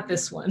 but not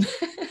this one.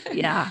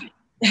 Yeah.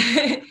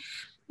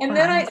 And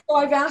then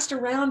I've asked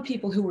around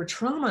people who were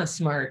trauma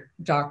smart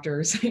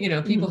doctors, you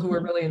know, people who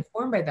were really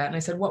informed by that. And I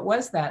said, what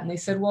was that? And they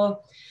said,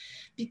 well,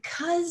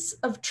 because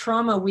of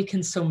trauma, we can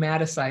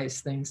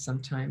somaticize things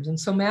sometimes. And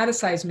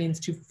somaticize means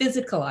to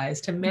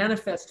physicalize, to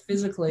manifest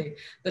physically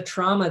the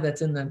trauma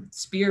that's in the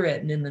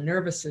spirit and in the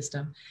nervous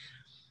system.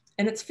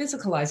 And it's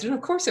physicalized. And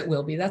of course it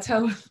will be. That's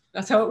how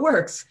it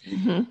works.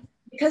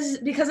 Because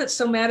it's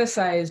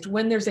somaticized,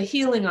 when there's a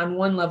healing on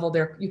one level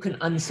there, you can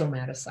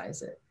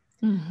unsomатicize it.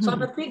 So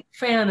I'm a big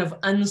fan of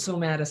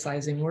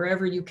unsomaticizing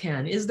wherever you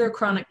can. Is there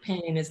chronic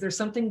pain? Is there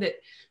something that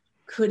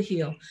could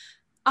heal?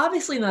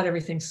 Obviously not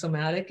everything's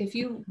somatic. If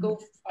you go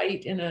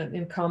fight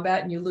in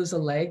combat and you lose a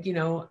leg, you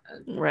know,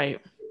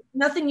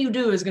 nothing you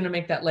do is going to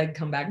make that leg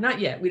come back.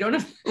 Not yet. We don't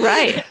have, we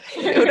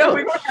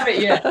don't have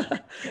it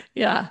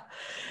yet.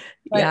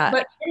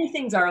 But many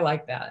things are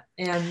like that.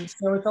 And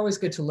so it's always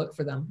good to look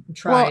for them and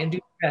try and do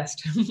your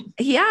best.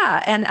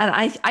 And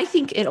I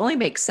think it only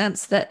makes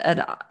sense that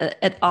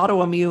an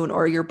autoimmune,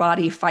 or your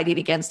body fighting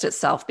against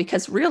itself,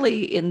 because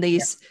really in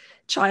these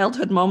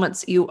childhood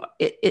moments,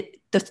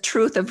 the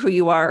truth of who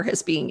you are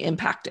is being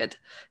impacted.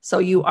 So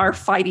you are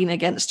fighting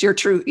against your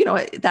truth, you know,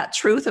 that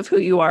truth of who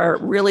you are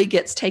really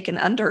gets taken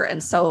under.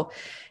 And so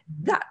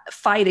that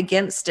fight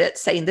against it,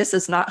 saying this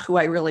is not who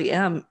I really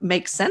am,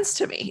 makes sense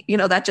to me. You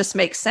know, that just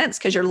makes sense,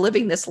 because you're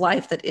living this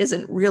life that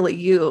isn't really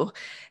you.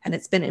 And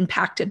it's been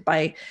impacted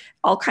by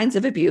all kinds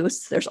of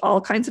abuse. There's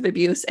all kinds of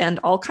abuse and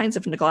all kinds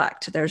of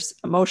neglect. There's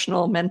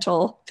emotional,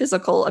 mental,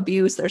 physical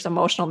abuse. There's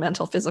emotional,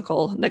 mental,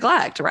 physical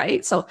neglect,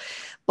 right? So,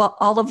 well,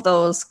 all of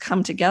those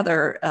come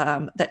together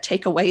that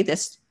take away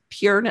this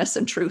pureness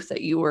and truth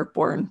that you were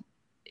born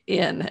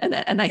in.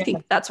 And I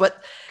think that's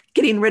what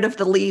getting rid of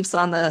the leaves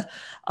on the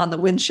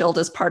windshield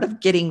is part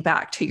of getting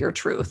back to your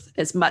truth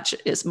as much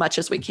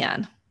as we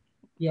can.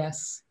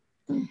 Yes.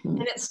 Mm-hmm.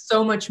 And it's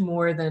so much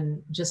more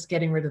than just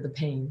getting rid of the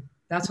pain.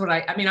 That's what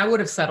I mean, I would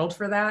have settled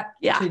for that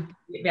to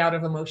get out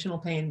of emotional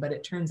pain, but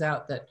it turns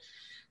out that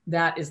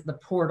that is the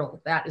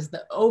portal. That is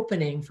the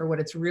opening for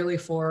what it's really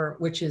for,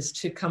 which is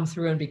to come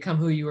through and become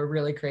who you were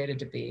really created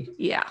to be.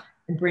 Yeah.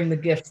 And bring the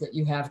gifts that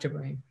you have to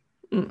bring.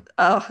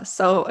 Oh,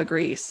 so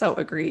agree. So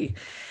agree.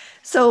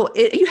 So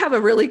you have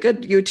a really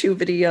good YouTube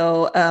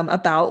video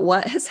about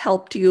what has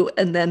helped you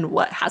and then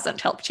what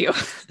hasn't helped you.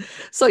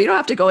 So you don't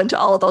have to go into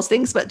all of those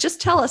things, but just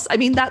tell us. I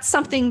mean, that's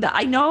something that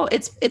I know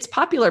it's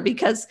popular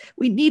because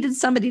we needed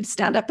somebody to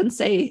stand up and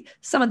say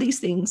some of these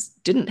things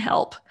didn't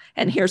help,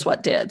 and here's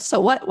what did. So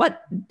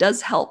what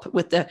does help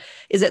with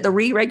is it the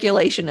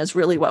re-regulation is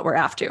really what we're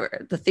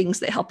after? The things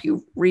that help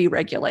you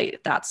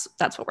re-regulate. That's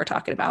what we're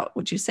talking about.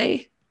 Would you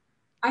say?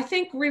 I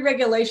think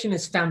re-regulation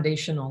is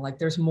foundational. Like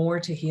there's more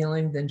to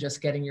healing than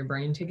just getting your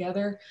brain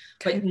together,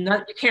 but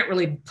you can't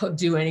really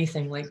do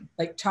anything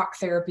like talk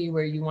therapy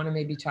where you want to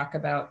maybe talk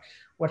about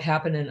what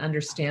happened and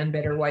understand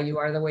better why you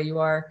are the way you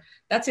are.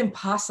 That's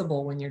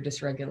impossible when you're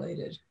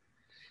dysregulated.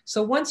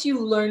 So once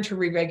you learn to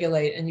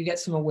re-regulate and you get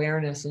some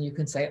awareness and you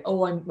can say,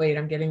 oh, I'm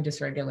getting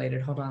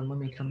dysregulated. Hold on, let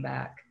me come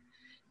back.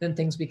 Then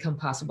things become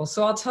possible.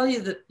 So I'll tell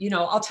you that,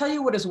 I'll tell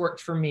you what has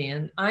worked for me.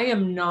 And I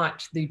am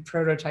not the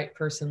prototype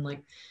person.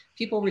 Like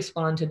people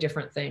respond to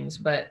different things,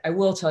 but I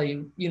will tell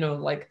you,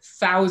 like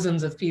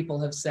thousands of people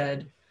have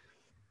said,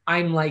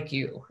 I'm like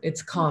you.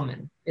 It's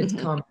common. It's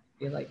common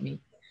to be like me.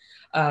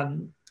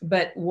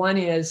 But one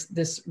is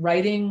this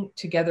writing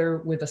together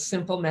with a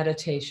simple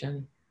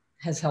meditation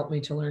has helped me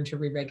to learn to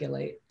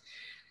re-regulate.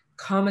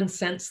 Common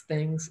sense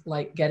things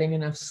like getting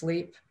enough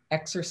sleep,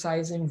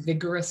 exercising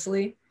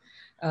vigorously,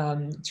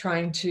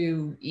 trying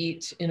to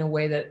eat in a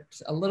way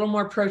that's a little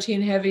more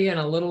protein heavy and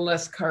a little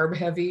less carb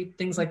heavy,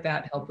 things like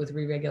that help with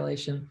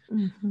re-regulation,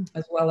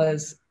 as well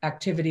as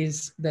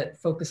activities that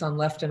focus on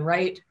left and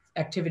right,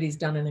 activities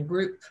done in a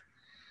group,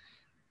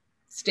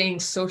 staying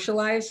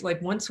socialized.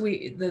 Like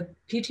the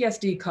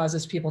PTSD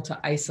causes people to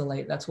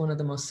isolate. That's one of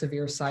the most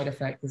severe side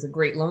effects is a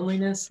great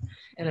loneliness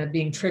and a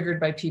being triggered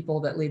by people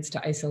that leads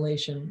to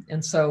isolation.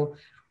 And so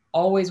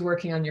always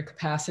working on your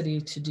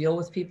capacity to deal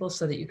with people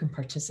so that you can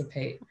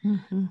participate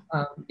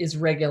is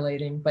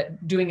regulating,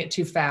 but doing it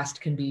too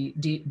fast can be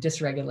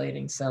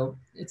dysregulating. So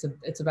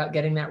it's about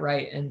getting that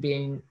right and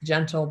being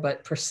gentle,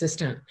 but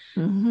persistent,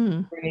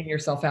 bringing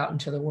yourself out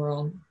into the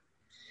world.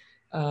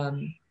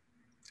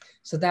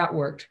 So that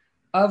worked.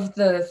 Of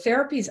the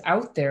therapies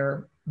out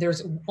there,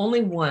 there's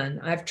only one.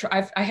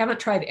 I haven't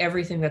tried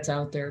everything that's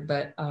out there,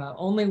 but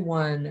only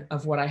one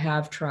of what I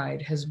have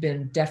tried has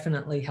been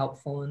definitely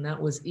helpful, and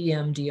that was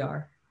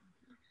EMDR.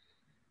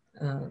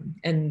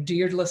 And do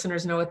your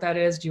listeners know what that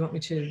is? Do you want me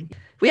to?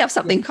 We have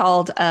something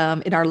called,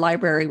 in our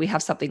library, we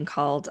have something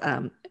called,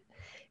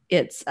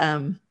 it's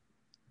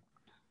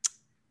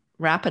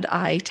rapid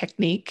eye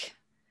technique.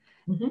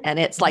 And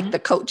it's like the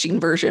coaching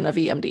version of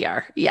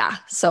EMDR. Yeah.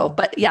 So,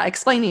 but yeah,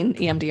 explaining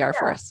EMDR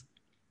for us.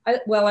 I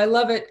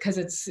love it because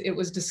it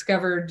was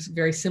discovered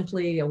very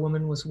simply. A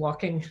woman was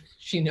walking.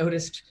 She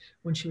noticed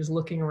when she was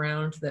looking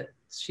around that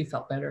she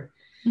felt better.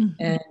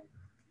 And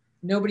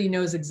nobody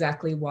knows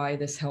exactly why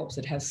this helps.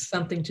 It has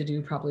something to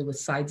do probably with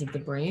sides of the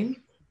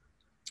brain.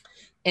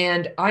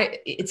 And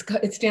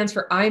it stands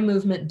for eye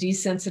movement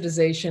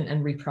desensitization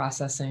and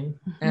reprocessing.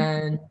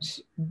 And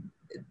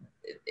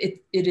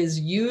it is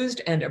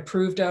used and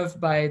approved of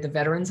by the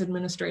Veterans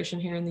Administration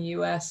here in the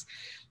US,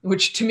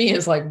 which to me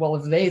is like, well,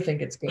 if they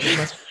think it's good, it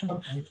must be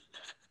something.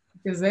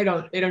 Because they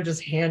don't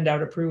just hand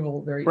out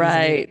approval very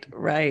easily.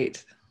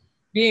 Right.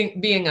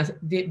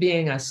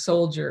 Being a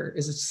soldier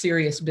is a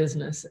serious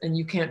business, and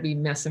you can't be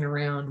messing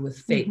around with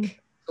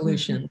fake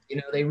solutions.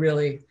 They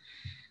really,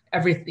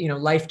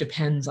 life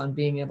depends on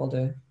being able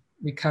to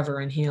recover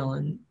and heal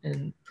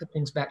and put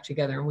things back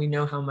together. And we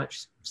know how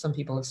much some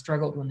people have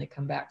struggled when they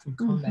come back from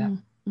combat.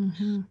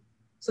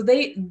 So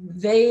they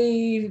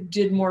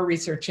did more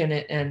research in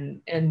it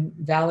and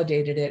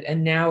validated it,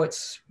 and now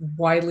it's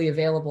widely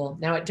available.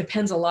 Now it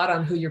depends a lot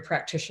on who your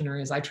practitioner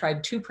is. I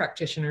tried 2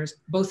 practitioners,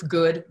 both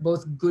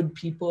good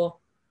people.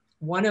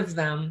 One of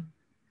them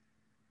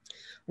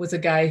was a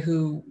guy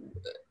who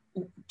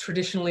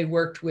traditionally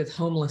worked with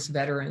homeless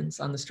veterans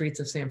on the streets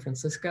of San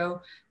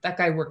Francisco. That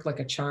guy worked like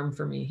a charm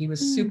for me. He was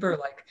super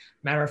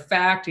matter of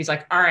fact. He's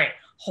like, all right,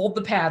 hold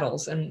the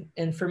paddles.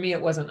 And for me,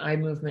 it wasn't eye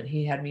movement.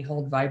 He had me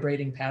hold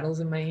vibrating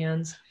paddles in my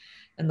hands,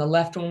 and the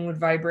left one would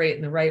vibrate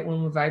and the right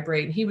one would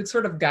vibrate. And he would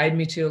sort of guide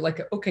me to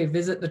okay,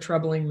 visit the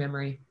troubling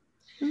memory.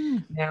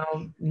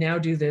 Now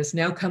do this.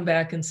 Now come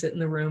back and sit in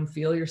the room,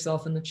 feel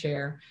yourself in the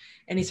chair.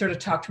 And he sort of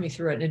talked me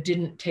through it. And it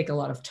didn't take a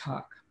lot of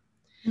talk.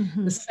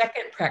 The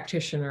second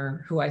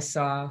practitioner who I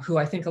saw, who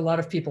I think a lot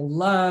of people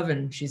love,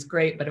 and she's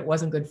great, but it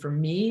wasn't good for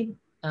me,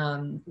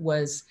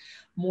 was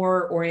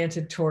more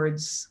oriented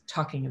towards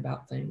talking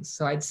about things.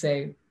 So I'd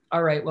say,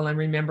 all right, well, I'm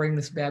remembering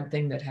this bad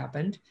thing that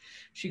happened.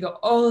 She'd go,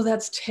 oh,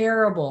 that's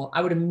terrible.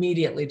 I would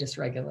immediately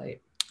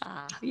dysregulate.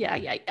 Yeah.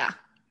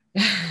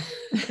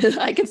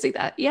 I can see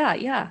that.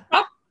 Yeah.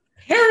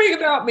 caring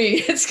about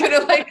me. It's going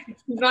to like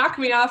knock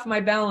me off my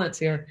balance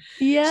here.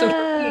 Yes.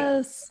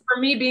 So for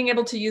me, being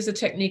able to use a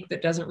technique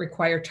that doesn't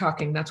require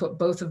talking, that's what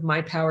both of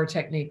my power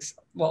techniques,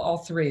 well, all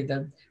three,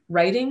 the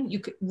writing,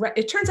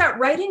 it turns out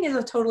writing is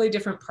a totally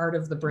different part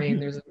of the brain.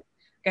 There's a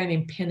guy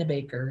named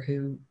Pennebaker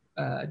who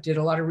did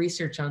a lot of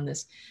research on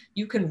this.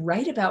 You can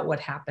write about what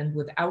happened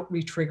without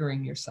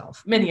re-triggering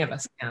yourself. Many of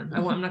us can.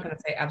 I'm not going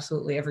to say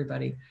absolutely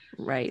everybody.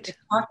 Right. If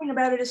talking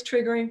about it is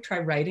triggering, try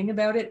writing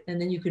about it, and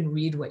then you can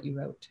read what you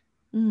wrote.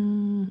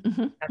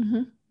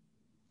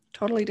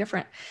 Totally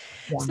different.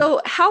 Yeah.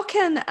 So how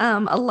can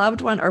a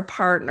loved one or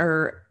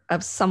partner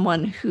of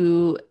someone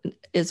who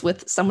is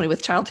with somebody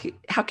with childhood,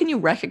 how can you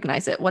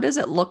recognize it? What does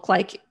it look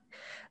like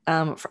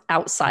for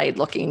outside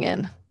looking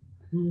in?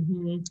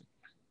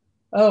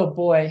 Oh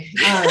boy.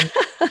 I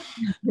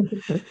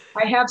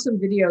have some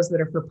videos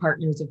that are for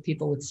partners of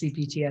people with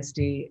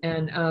CPTSD.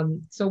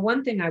 And so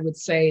one thing I would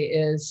say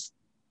is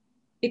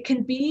it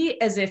can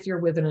be as if you're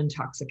with an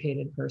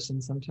intoxicated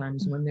person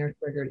sometimes when they're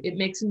triggered. It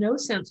makes no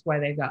sense why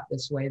they got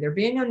this way. They're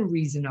being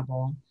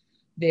unreasonable.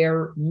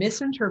 They're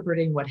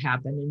misinterpreting what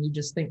happened. And you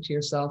just think to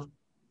yourself,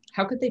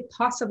 how could they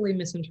possibly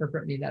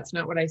misinterpret me? That's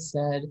not what I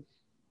said.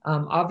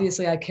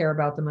 Obviously, I care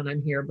about them and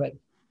I'm here, but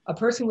a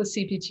person with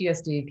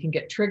CPTSD can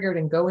get triggered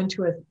and go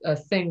into a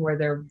thing where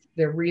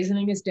their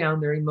reasoning is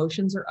down, their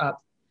emotions are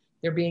up.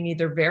 They're being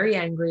either very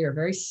angry or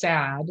very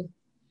sad.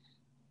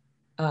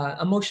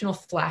 Emotional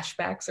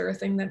flashbacks are a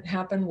thing that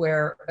happen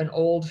where an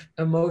old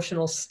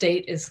emotional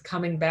state is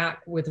coming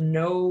back with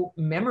no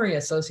memory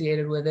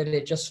associated with it.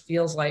 It just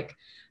feels like,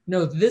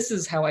 no, this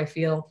is how I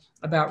feel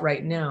about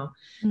right now.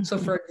 So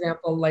for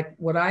example, like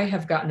what I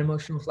have gotten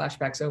emotional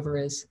flashbacks over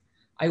is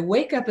I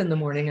wake up in the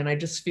morning and I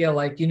just feel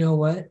like, you know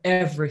what?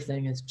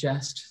 Everything is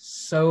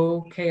just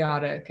so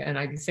chaotic. And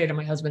I say to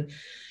my husband,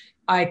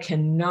 I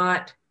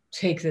cannot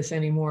take this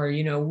anymore.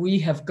 You know, we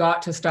have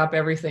got to stop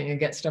everything and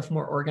get stuff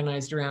more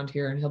organized around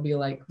here. And he'll be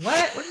like,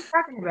 what are you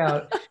talking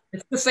about?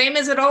 It's the same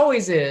as it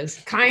always is,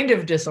 kind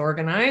of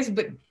disorganized,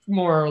 but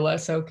more or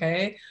less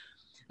okay.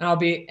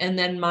 And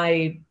then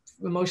my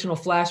emotional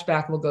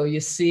flashback will go,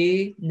 you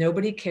see,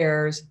 nobody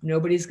cares,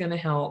 nobody's going to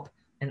help,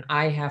 and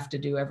I have to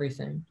do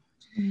everything.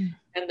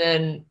 And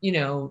then, you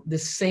know,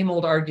 this same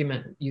old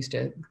argument used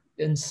to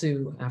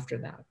ensue after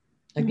that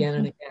again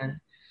and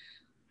again.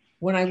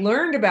 When I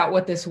learned about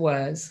what this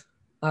was,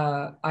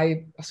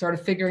 I started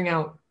figuring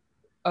out,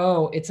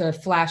 oh, it's a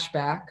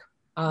flashback.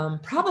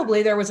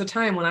 Probably there was a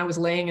time when I was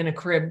laying in a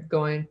crib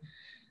going,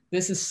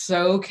 this is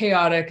so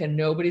chaotic and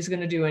nobody's going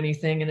to do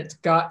anything and it's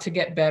got to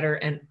get better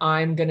and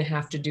I'm going to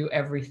have to do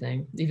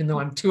everything, even though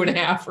I'm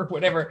 2.5 or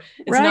whatever.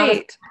 It's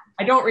not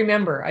I don't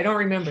remember.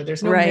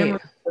 There's no memory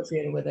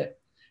associated with it,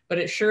 but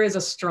it sure is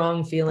a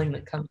strong feeling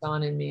that comes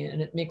on in me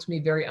and it makes me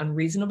very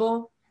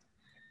unreasonable.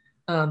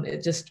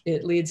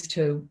 It leads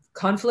to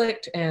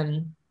conflict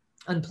and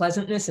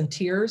unpleasantness and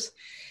tears.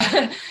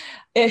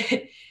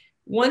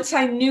 Once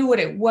I knew what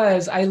it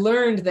was, I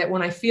learned that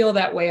when I feel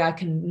that way, I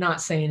can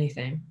not say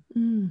anything.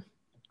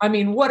 I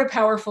mean, what a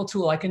powerful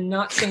tool. I can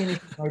not say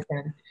anything right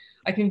then.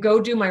 I can go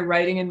do my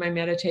writing and my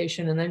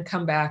meditation and then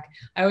come back.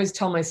 I always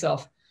tell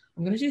myself,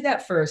 I'm going to do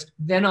that first,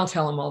 then I'll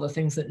tell them all the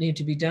things that need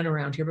to be done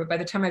around here. But by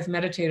the time I've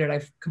meditated,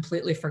 I've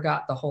completely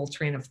forgot the whole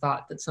train of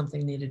thought that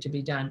something needed to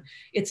be done.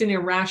 It's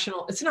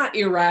not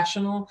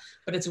irrational,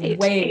 but it's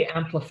way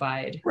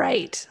amplified.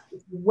 Right.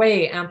 It's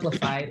way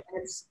amplified.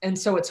 And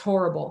so it's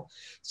horrible.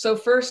 So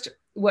first,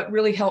 what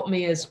really helped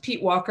me is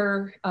Pete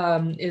Walker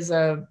is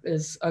a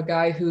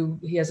guy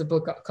he has a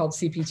book called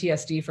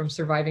CPTSD, From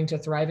Surviving to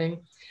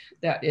Thriving.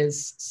 That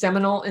is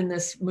seminal in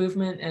this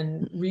movement,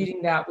 and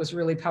reading that was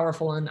really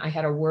powerful. And I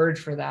had a word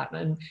for that,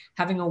 and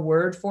having a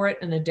word for it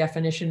and a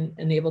definition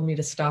enabled me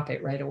to stop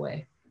it right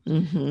away.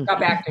 Stop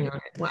acting on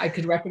it. I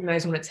could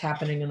recognize when it's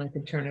happening and I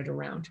could turn it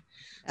around.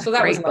 So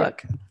that was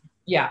book.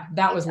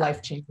 That was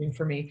life-changing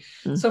for me.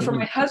 So for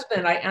my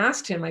husband, I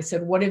asked him, I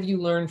said, what have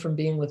you learned from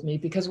being with me?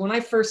 Because when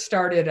I first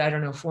started, I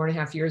don't know,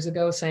 4.5 years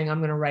ago, saying I'm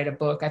going to write a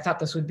book, I thought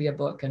this would be a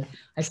book, and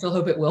I still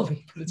hope it will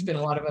be, but it's been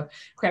a lot of a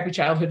crappy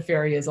childhood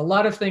fairy is a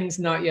lot of things,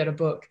 not yet a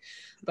book.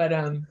 But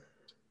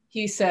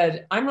he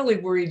said, I'm really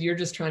worried you're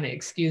just trying to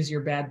excuse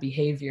your bad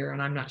behavior,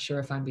 and I'm not sure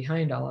if I'm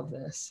behind all of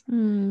this.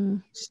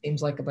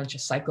 Seems like a bunch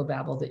of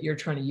psychobabble that you're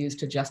trying to use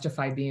to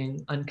justify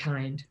being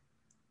unkind.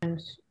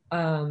 And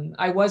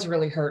I was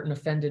really hurt and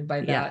offended by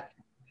that,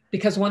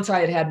 because once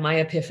I had my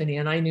epiphany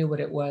and I knew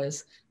what it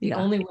was, the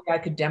only way I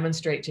could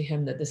demonstrate to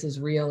him that this is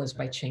real is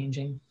by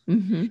changing.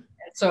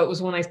 So it was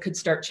when I could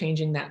start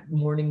changing that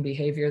morning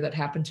behavior that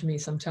happened to me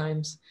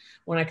sometimes,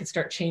 when I could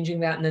start changing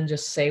that and then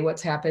just say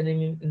what's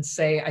happening and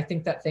say, I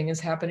think that thing is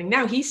happening.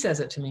 Now he says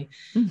it to me.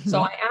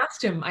 So I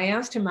asked him,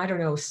 I don't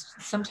know,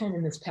 sometime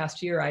in this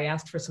past year, I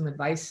asked for some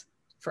advice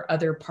for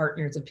other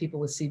partners of people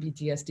with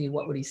CPTSD,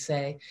 what would he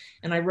say?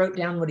 And I wrote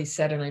down what he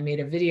said and I made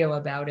a video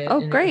about it.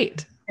 Oh,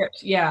 great.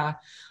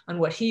 On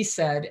what he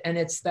said. And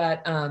it's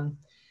that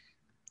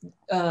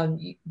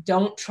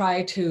don't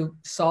try to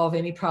solve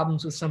any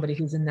problems with somebody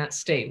who's in that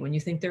state. When you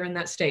think they're in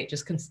that state,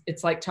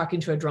 it's like talking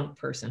to a drunk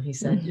person. He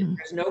said,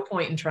 there's no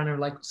point in trying to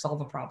like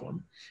solve a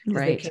problem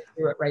because they can't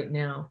do it right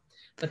now,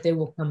 but they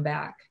will come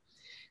back.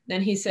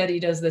 Then he said he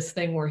does this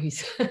thing where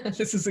he's,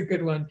 this is a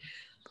good one.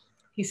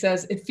 He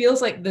says, it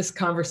feels like this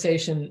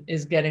conversation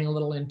is getting a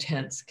little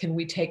intense. Can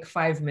we take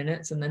 5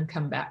 minutes and then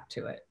come back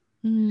to it?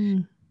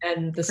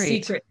 And the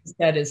secret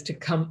instead is to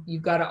come,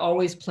 you've got to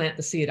always plant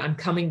the seed. I'm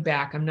coming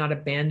back. I'm not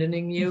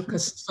abandoning you,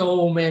 because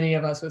so many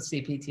of us with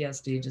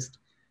CPTSD just,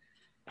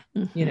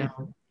 you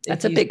know.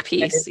 That's a big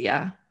piece.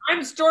 Yeah.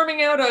 I'm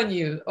storming out on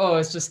you. Oh,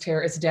 it's just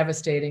it's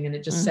devastating. And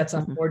it just sets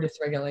off more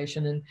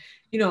dysregulation. And,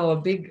 you know,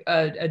 a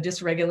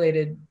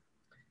dysregulated,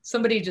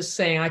 somebody just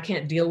saying, I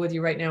can't deal with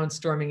you right now and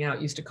storming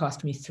out used to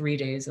cost me 3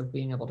 days of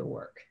being able to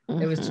work.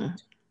 It was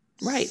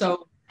just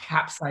so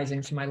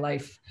capsizing to my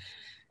life.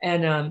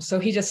 And so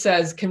he just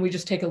says, can we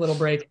just take a little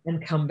break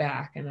and come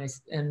back?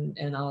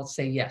 And I'll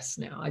say yes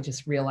now. I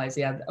just realized,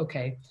 yeah,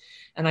 okay.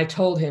 And I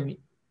told him,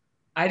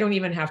 I don't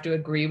even have to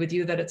agree with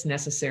you that it's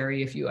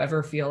necessary. If you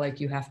ever feel like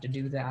you have to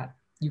do that,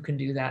 you can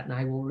do that and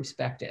I will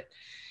respect it.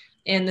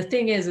 And the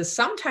thing is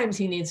sometimes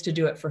he needs to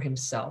do it for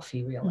himself,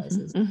 he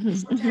realizes.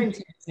 Sometimes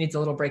he needs a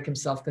little break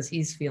himself because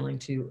he's feeling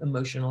too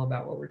emotional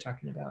about what we're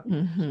talking about.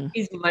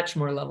 He's much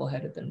more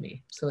level-headed than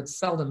me. So it's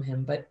seldom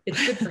him, but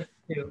it's good for him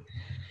too.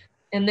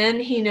 And then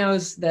he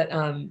knows that,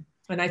 and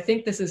I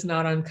think this is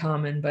not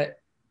uncommon, but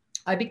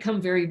I become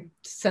very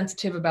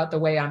sensitive about the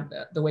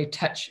way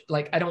touch,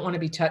 like I don't want to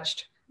be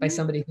touched by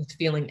somebody who's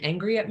feeling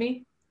angry at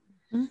me.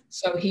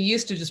 So he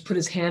used to just put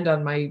his hand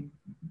on my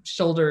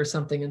shoulder or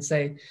something and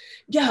say,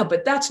 yeah,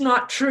 but that's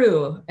not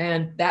true.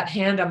 And that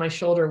hand on my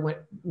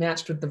shoulder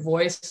matched with the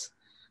voice.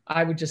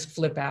 I would just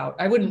flip out.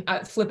 I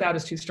wouldn't, flip out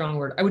is too strong a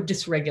word. I would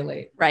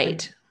dysregulate.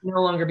 Right. I'd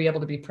no longer be able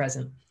to be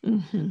present.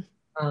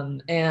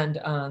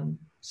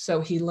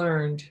 So he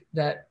learned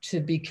that to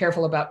be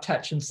careful about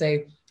touch and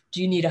say,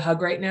 do you need a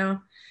hug right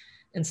now?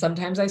 And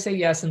sometimes I say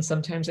yes, and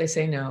sometimes I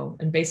say no.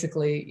 And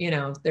basically, you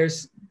know,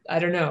 I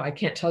don't know, I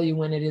can't tell you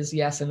when it is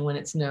yes and when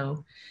it's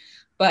no.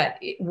 But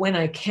when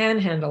I can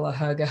handle a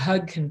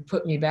hug can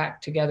put me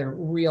back together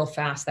real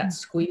fast, that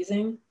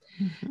squeezing.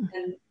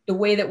 And the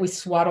way that we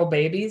swaddle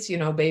babies, you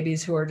know,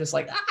 babies who are just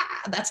like,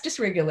 that's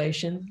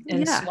dysregulation.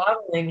 And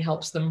swaddling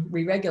helps them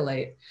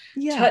re-regulate.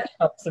 Touch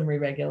helps them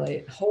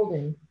re-regulate,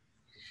 holding.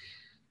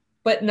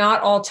 But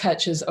not all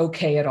touch is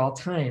okay at all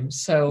times.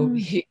 So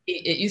it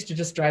used to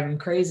just drive him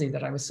crazy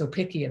that I was so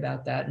picky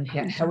about that. And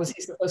how was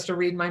he supposed to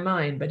read my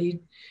mind? But he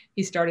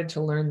started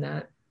to learn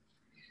that.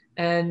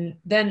 And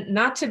then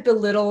not to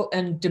belittle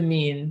and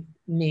demean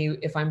me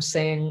if I'm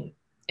saying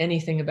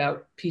anything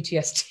about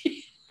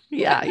PTSD.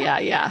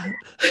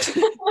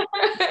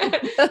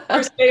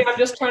 First day, I'm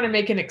just trying to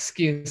make an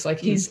excuse. Like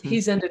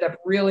he's ended up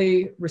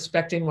really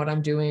respecting what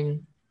I'm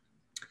doing.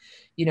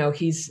 You know,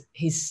 he's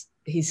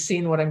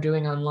seen what I'm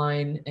doing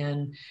online,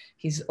 and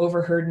he's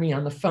overheard me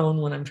on the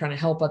phone when I'm trying to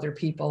help other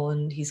people.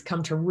 And he's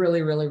come to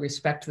really, really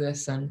respect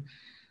this and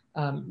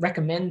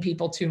recommend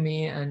people to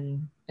me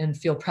and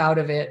feel proud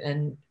of it.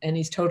 And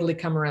he's totally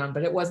come around,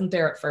 but it wasn't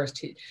there at first.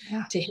 To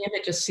him,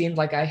 it just seemed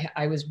like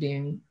I was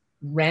being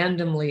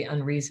randomly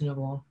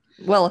unreasonable.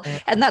 Well,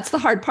 and that's the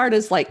hard part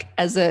is like,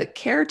 as a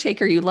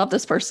caretaker, you love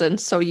this person,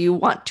 so you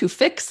want to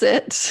fix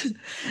it.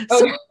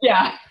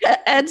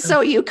 And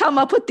so you come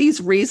up with these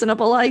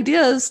reasonable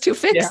ideas to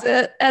fix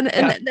it. And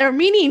their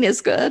meaning is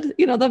good.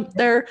 You know,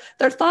 their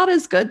thought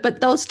is good,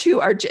 but those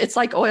two it's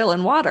like oil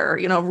and water,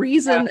 you know,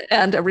 reason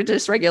and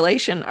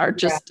dysregulation are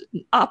just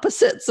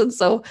opposites. And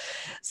so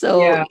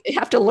you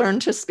have to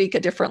learn to speak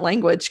a different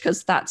language,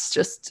 because that's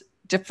just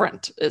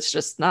different.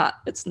 It's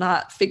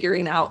not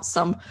figuring out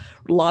some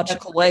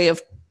logical way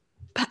of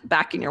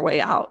backing your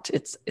way out.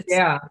 It's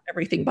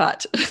everything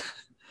but.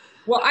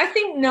 Well, I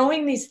think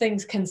knowing these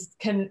things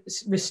can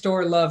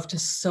restore love to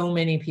so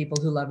many people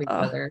who love each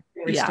other,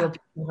 restore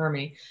people who harm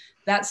me.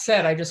 That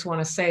said, I just want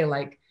to say,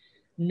 like,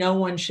 no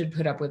one should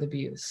put up with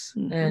abuse.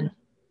 And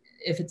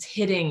if it's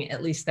hitting,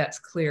 at least that's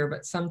clear.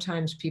 But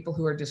sometimes people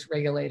who are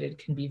dysregulated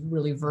can be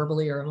really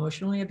verbally or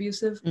emotionally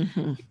abusive.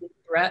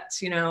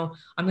 Threats, you know,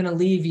 I'm going to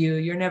leave you.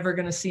 You're never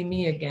going to see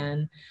me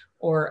again.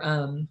 Or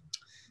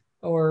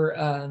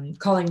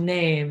calling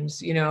names,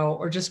 you know,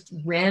 or just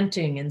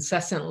ranting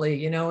incessantly,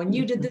 you know, and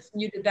you did this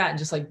and you did that, and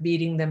just like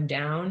beating them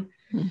down.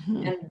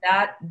 And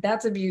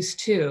that's abuse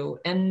too.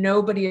 And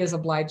nobody is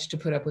obliged to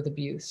put up with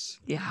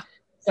abuse.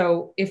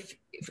 So if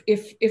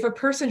a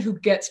person who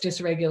gets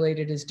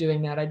dysregulated is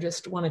doing that, I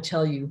just want to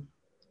tell you,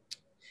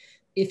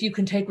 if you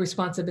can take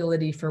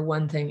responsibility for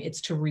one thing,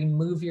 it's to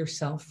remove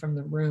yourself from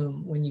the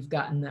room when you've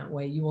gotten that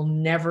way. You will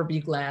never be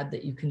glad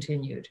that you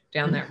continued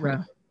down that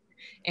road.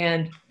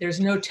 And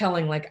there's no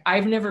telling, like,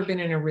 I've never been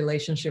in a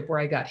relationship where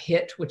I got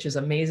hit, which is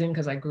amazing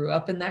because I grew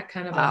up in that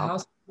kind of a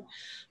house.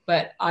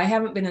 But I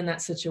haven't been in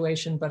that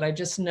situation. But I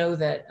just know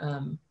that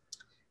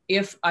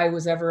if I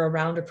was ever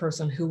around a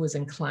person who was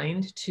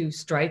inclined to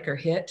strike or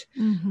hit,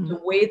 the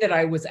way that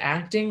I was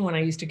acting when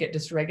I used to get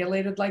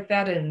dysregulated like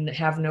that and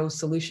have no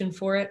solution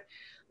for it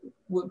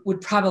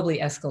would probably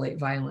escalate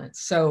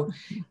violence. So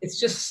it's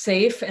just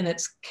safe and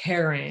it's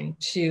caring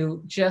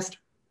to just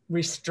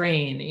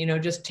restrain,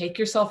 just take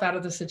yourself out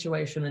of the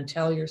situation and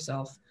tell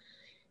yourself,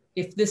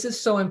 if this is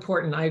so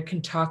important, I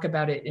can talk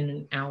about it in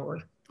an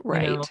hour,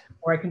 Right.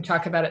 or I can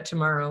talk about it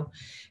tomorrow.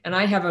 And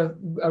I have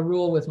a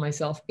rule with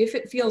myself. If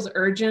it feels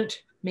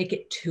urgent, make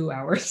it 2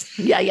 hours.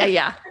 Yeah.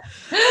 Yeah.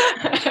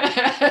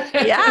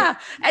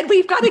 And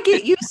we've got to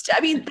get used to,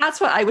 I mean,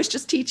 that's what I was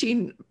just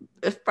teaching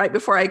right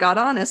before I got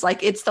on, is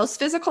like, it's those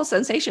physical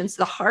sensations,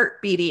 the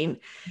heart beating,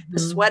 the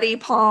sweaty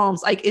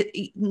palms, like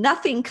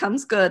nothing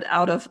comes good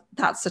out of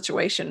that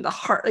situation. The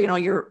heart,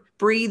 your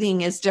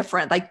breathing is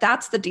different. Like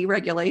that's the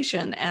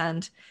deregulation,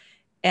 and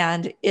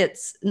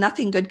it's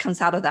nothing good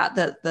comes out of that.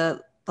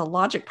 The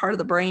logic part of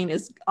the brain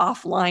is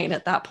offline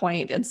at that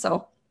point. And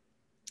so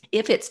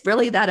if it's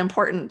really that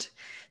important,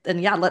 then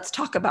yeah, let's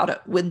talk about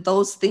it when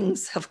those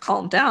things have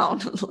calmed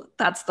down.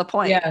 That's the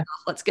point. Yeah.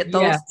 Let's get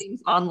those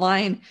things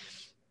online.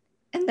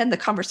 And then the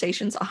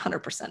conversation's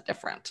 100%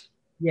 different.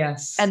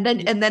 Yes. And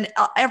then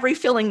every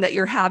feeling that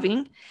you're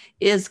having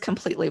is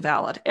completely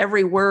valid.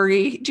 Every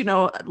worry,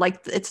 like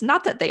it's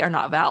not that they are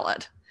not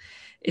valid.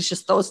 It's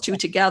just those two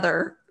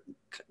together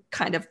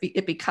kind of,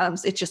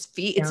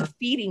 it's a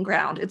feeding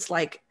ground. It's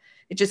like,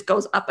 it just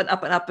goes up and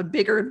up and up and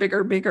bigger and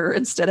bigger and bigger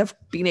instead of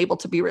being able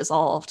to be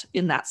resolved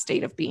in that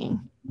state of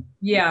being.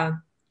 Yeah.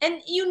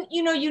 And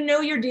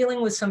you're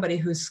dealing with somebody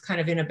who's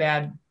kind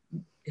of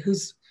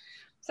who's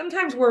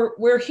sometimes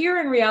we're here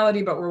in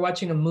reality, but we're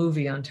watching a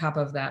movie on top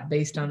of that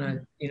based on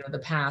the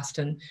past.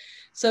 And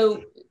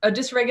so a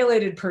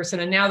dysregulated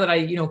person, and now that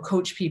I,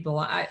 coach people,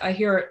 I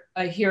hear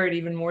it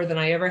even more than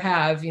I ever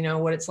have,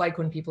 what it's like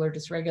when people are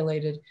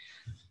dysregulated.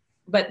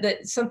 But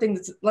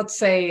let's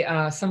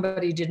say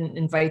somebody didn't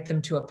invite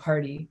them to a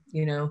party,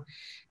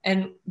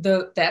 and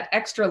that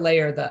extra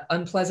layer, the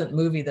unpleasant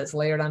movie that's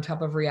layered on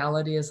top of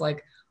reality is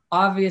like,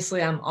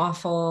 obviously I'm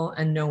awful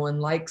and no one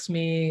likes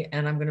me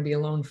and I'm going to be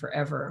alone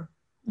forever.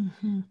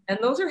 Mm-hmm. And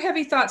those are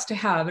heavy thoughts to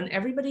have. And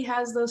everybody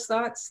has those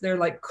thoughts. They're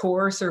like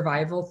core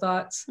survival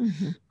thoughts.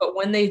 Mm-hmm. But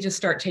when they just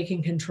start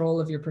taking control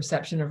of your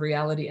perception of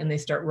reality and they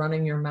start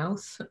running your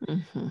mouth,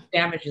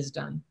 damage is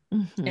done.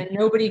 Mm-hmm. And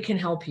nobody can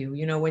help you.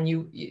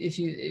 If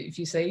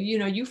you say,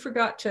 you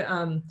forgot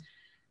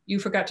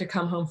to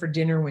come home for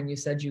dinner when you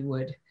said you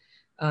would,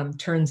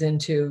 turns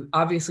into,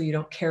 obviously you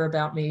don't care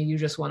about me. You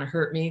just want to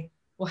hurt me.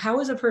 Well, how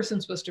is a person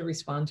supposed to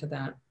respond to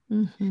that?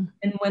 Mm-hmm.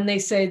 And when they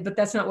say, but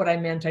that's not what I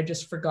meant, I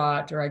just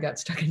forgot, or I got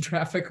stuck in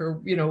traffic, or,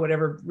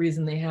 whatever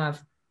reason they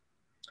have,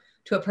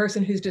 to a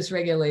person who's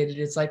dysregulated,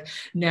 it's like,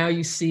 now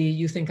you see,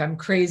 you think I'm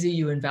crazy,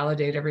 you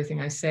invalidate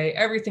everything I say,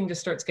 everything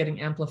just starts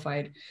getting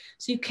amplified.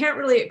 So you can't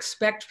really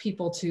expect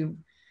people to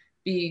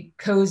be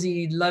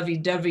cozy,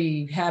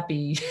 lovey-dovey,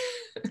 happy.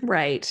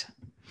 Right.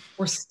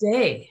 Or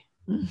stay.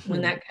 Mm-hmm.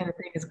 When that kind of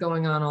thing is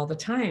going on all the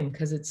time,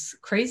 because it's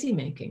crazy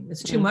making.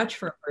 It's too much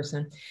for a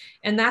person.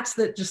 And that's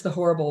just the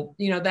horrible,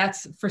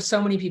 that's for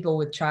so many people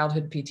with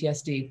childhood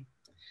PTSD,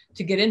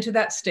 to get into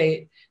that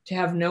state, to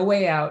have no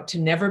way out, to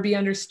never be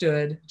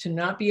understood, to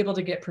not be able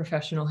to get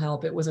professional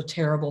help. It was a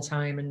terrible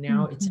time. And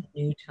now it's a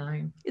new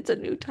time. It's a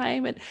new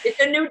time. And it's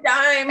a new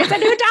time. It's a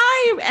new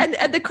time.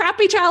 And the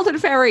crappy childhood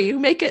fairy, you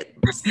make it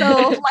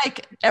so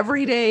like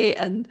everyday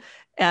and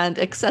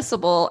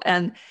accessible.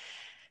 And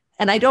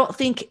I don't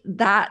think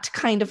that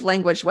kind of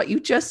language, what you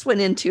just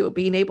went into,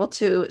 being able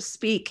to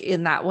speak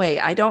in that way,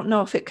 I don't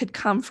know if it could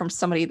come from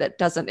somebody that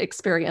doesn't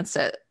experience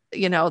it,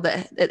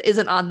 that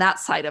isn't on that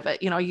side of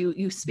it.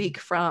 You speak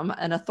from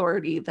an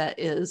authority that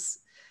is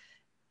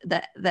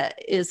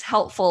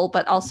helpful,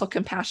 but also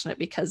compassionate,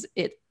 because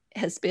it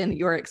has been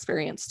your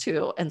experience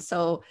too. And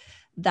so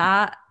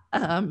that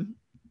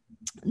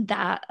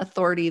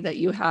authority that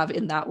you have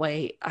in that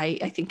way,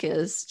 I think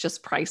is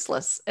just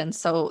priceless. And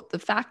so the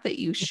fact that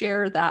you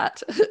share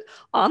that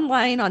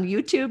online on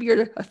YouTube,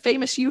 you're a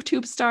famous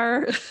YouTube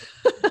star,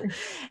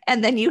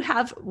 and then you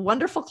have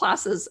wonderful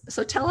classes.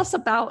 So tell us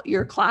about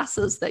your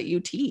classes that you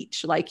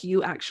teach. Like,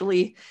 you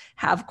actually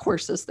have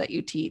courses that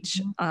you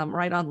teach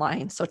right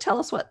online. So tell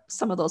us what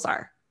some of those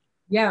are.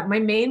 Yeah, my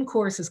main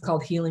course is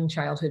called Healing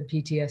Childhood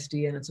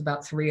PTSD, and it's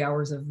about 3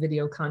 hours of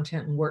video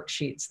content and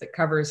worksheets that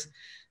covers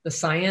the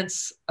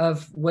science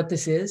of what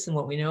this is and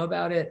what we know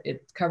about it.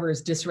 It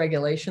covers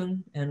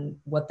dysregulation and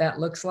what that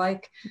looks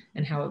like,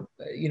 and how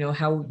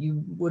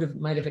you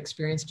might have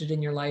experienced it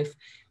in your life.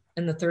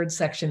 And the third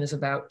section is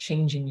about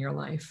changing your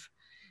life.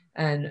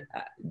 And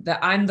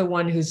I'm the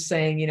one who's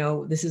saying,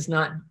 this is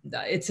not,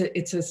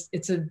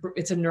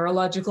 it's a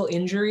neurological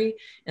injury.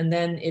 And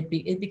then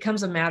it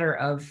becomes a matter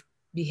of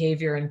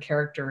behavior and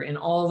character in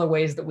all the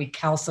ways that we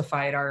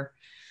calcified our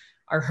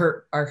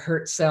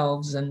hurt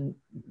selves and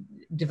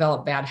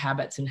develop bad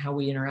habits in how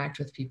we interact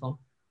with people.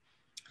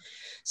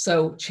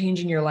 So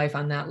changing your life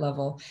on that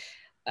level,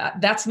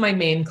 that's my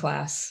main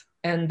class.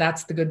 And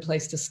that's the good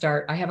place to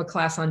start. I have a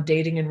class on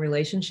dating and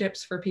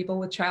relationships for people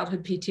with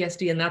childhood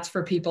PTSD. And that's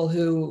for people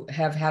who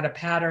have had a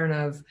pattern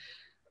of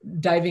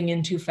diving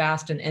in too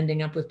fast and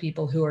ending up with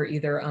people who are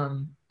either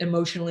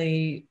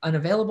emotionally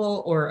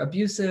unavailable or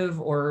abusive,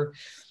 or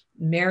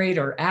married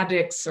or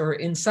addicts or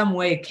in some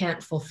way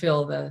can't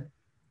fulfill the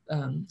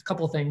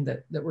couple thing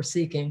that we're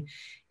seeking.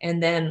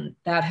 And then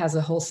that has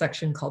a whole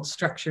section called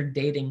structured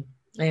dating.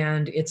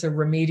 And it's a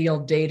remedial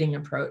dating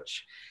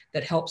approach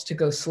that helps to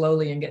go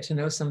slowly and get to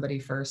know somebody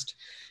first.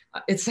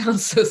 It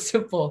sounds so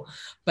simple,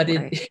 but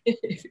Right.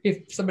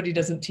 if somebody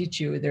doesn't teach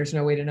you, there's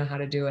no way to know how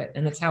to do it.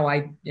 And that's how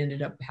I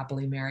ended up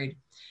happily married.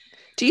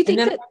 Do you And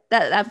think then,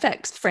 that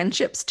affects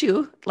friendships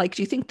too? Like,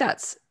 do you think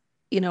that's,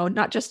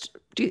 not just,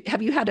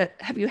 have you had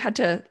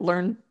to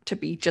learn to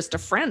be just a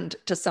friend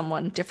to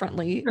someone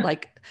differently?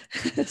 Like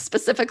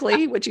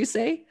specifically, would you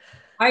say?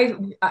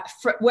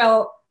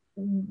 well,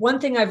 one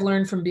thing I've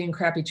learned from being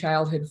crappy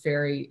childhood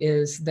fairy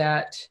is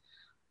that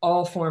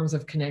all forms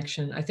of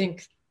connection, I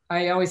think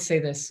I always say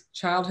this,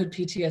 childhood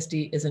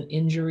PTSD is an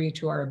injury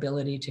to our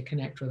ability to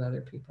connect with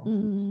other people.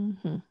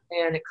 Mm-hmm.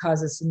 And it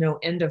causes no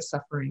end of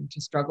suffering to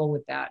struggle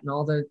with that and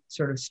all the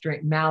sort of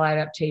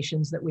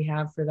maladaptations that we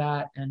have for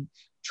that and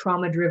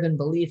trauma-driven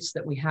beliefs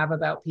that we have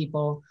about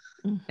people.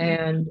 Mm-hmm.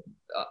 And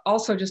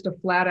also just a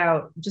flat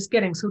out, just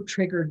getting so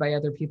triggered by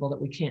other people that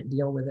we can't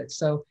deal with it.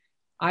 So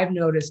I've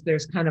noticed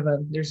there's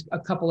a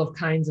couple of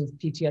kinds of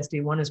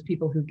PTSD. One is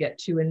people who get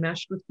too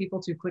enmeshed with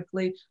people too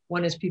quickly.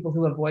 One is people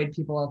who avoid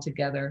people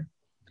altogether.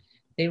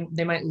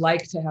 They might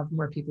like to have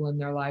more people in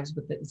their lives,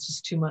 but it's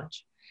just too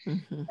much.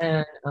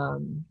 Mm-hmm.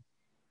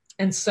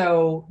 And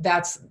so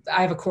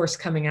I have a course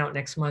coming out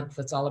next month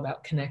that's all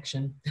about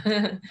connection.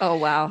 Oh,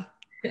 wow.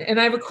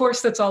 And I have a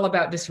course that's all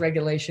about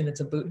dysregulation.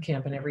 It's a boot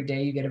camp, and every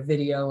day you get a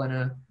video and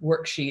a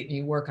worksheet and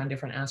you work on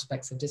different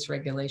aspects of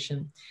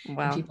dysregulation.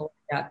 Wow. And people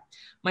like that.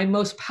 My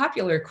most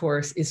popular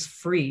course is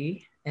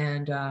free,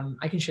 and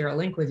I can share a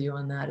link with you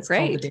on that. It's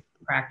called The Daily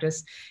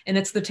Practice, and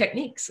it's the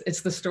techniques.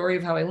 It's the story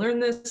of how I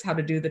learned this, how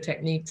to do the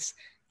techniques.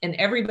 And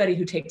everybody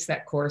who takes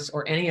that course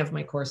or any of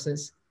my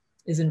courses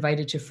is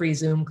invited to free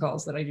Zoom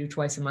calls that I do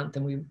twice a month.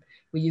 And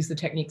we use the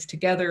techniques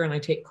together, and I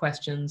take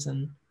questions,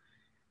 and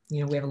we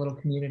have a little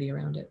community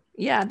around it.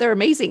 Yeah, they're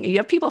amazing. You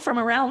have people from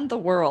around the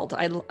world.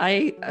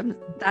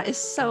 That is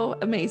so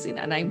amazing.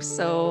 And I'm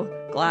so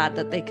glad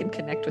that they can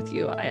connect with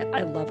you.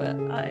 I love it.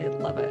 I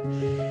love it.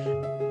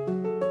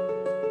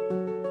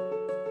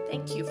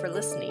 Thank you for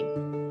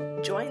listening.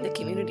 Join the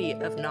community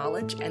of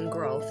knowledge and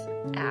growth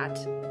at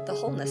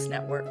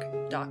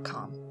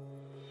thewholenessnetwork.com.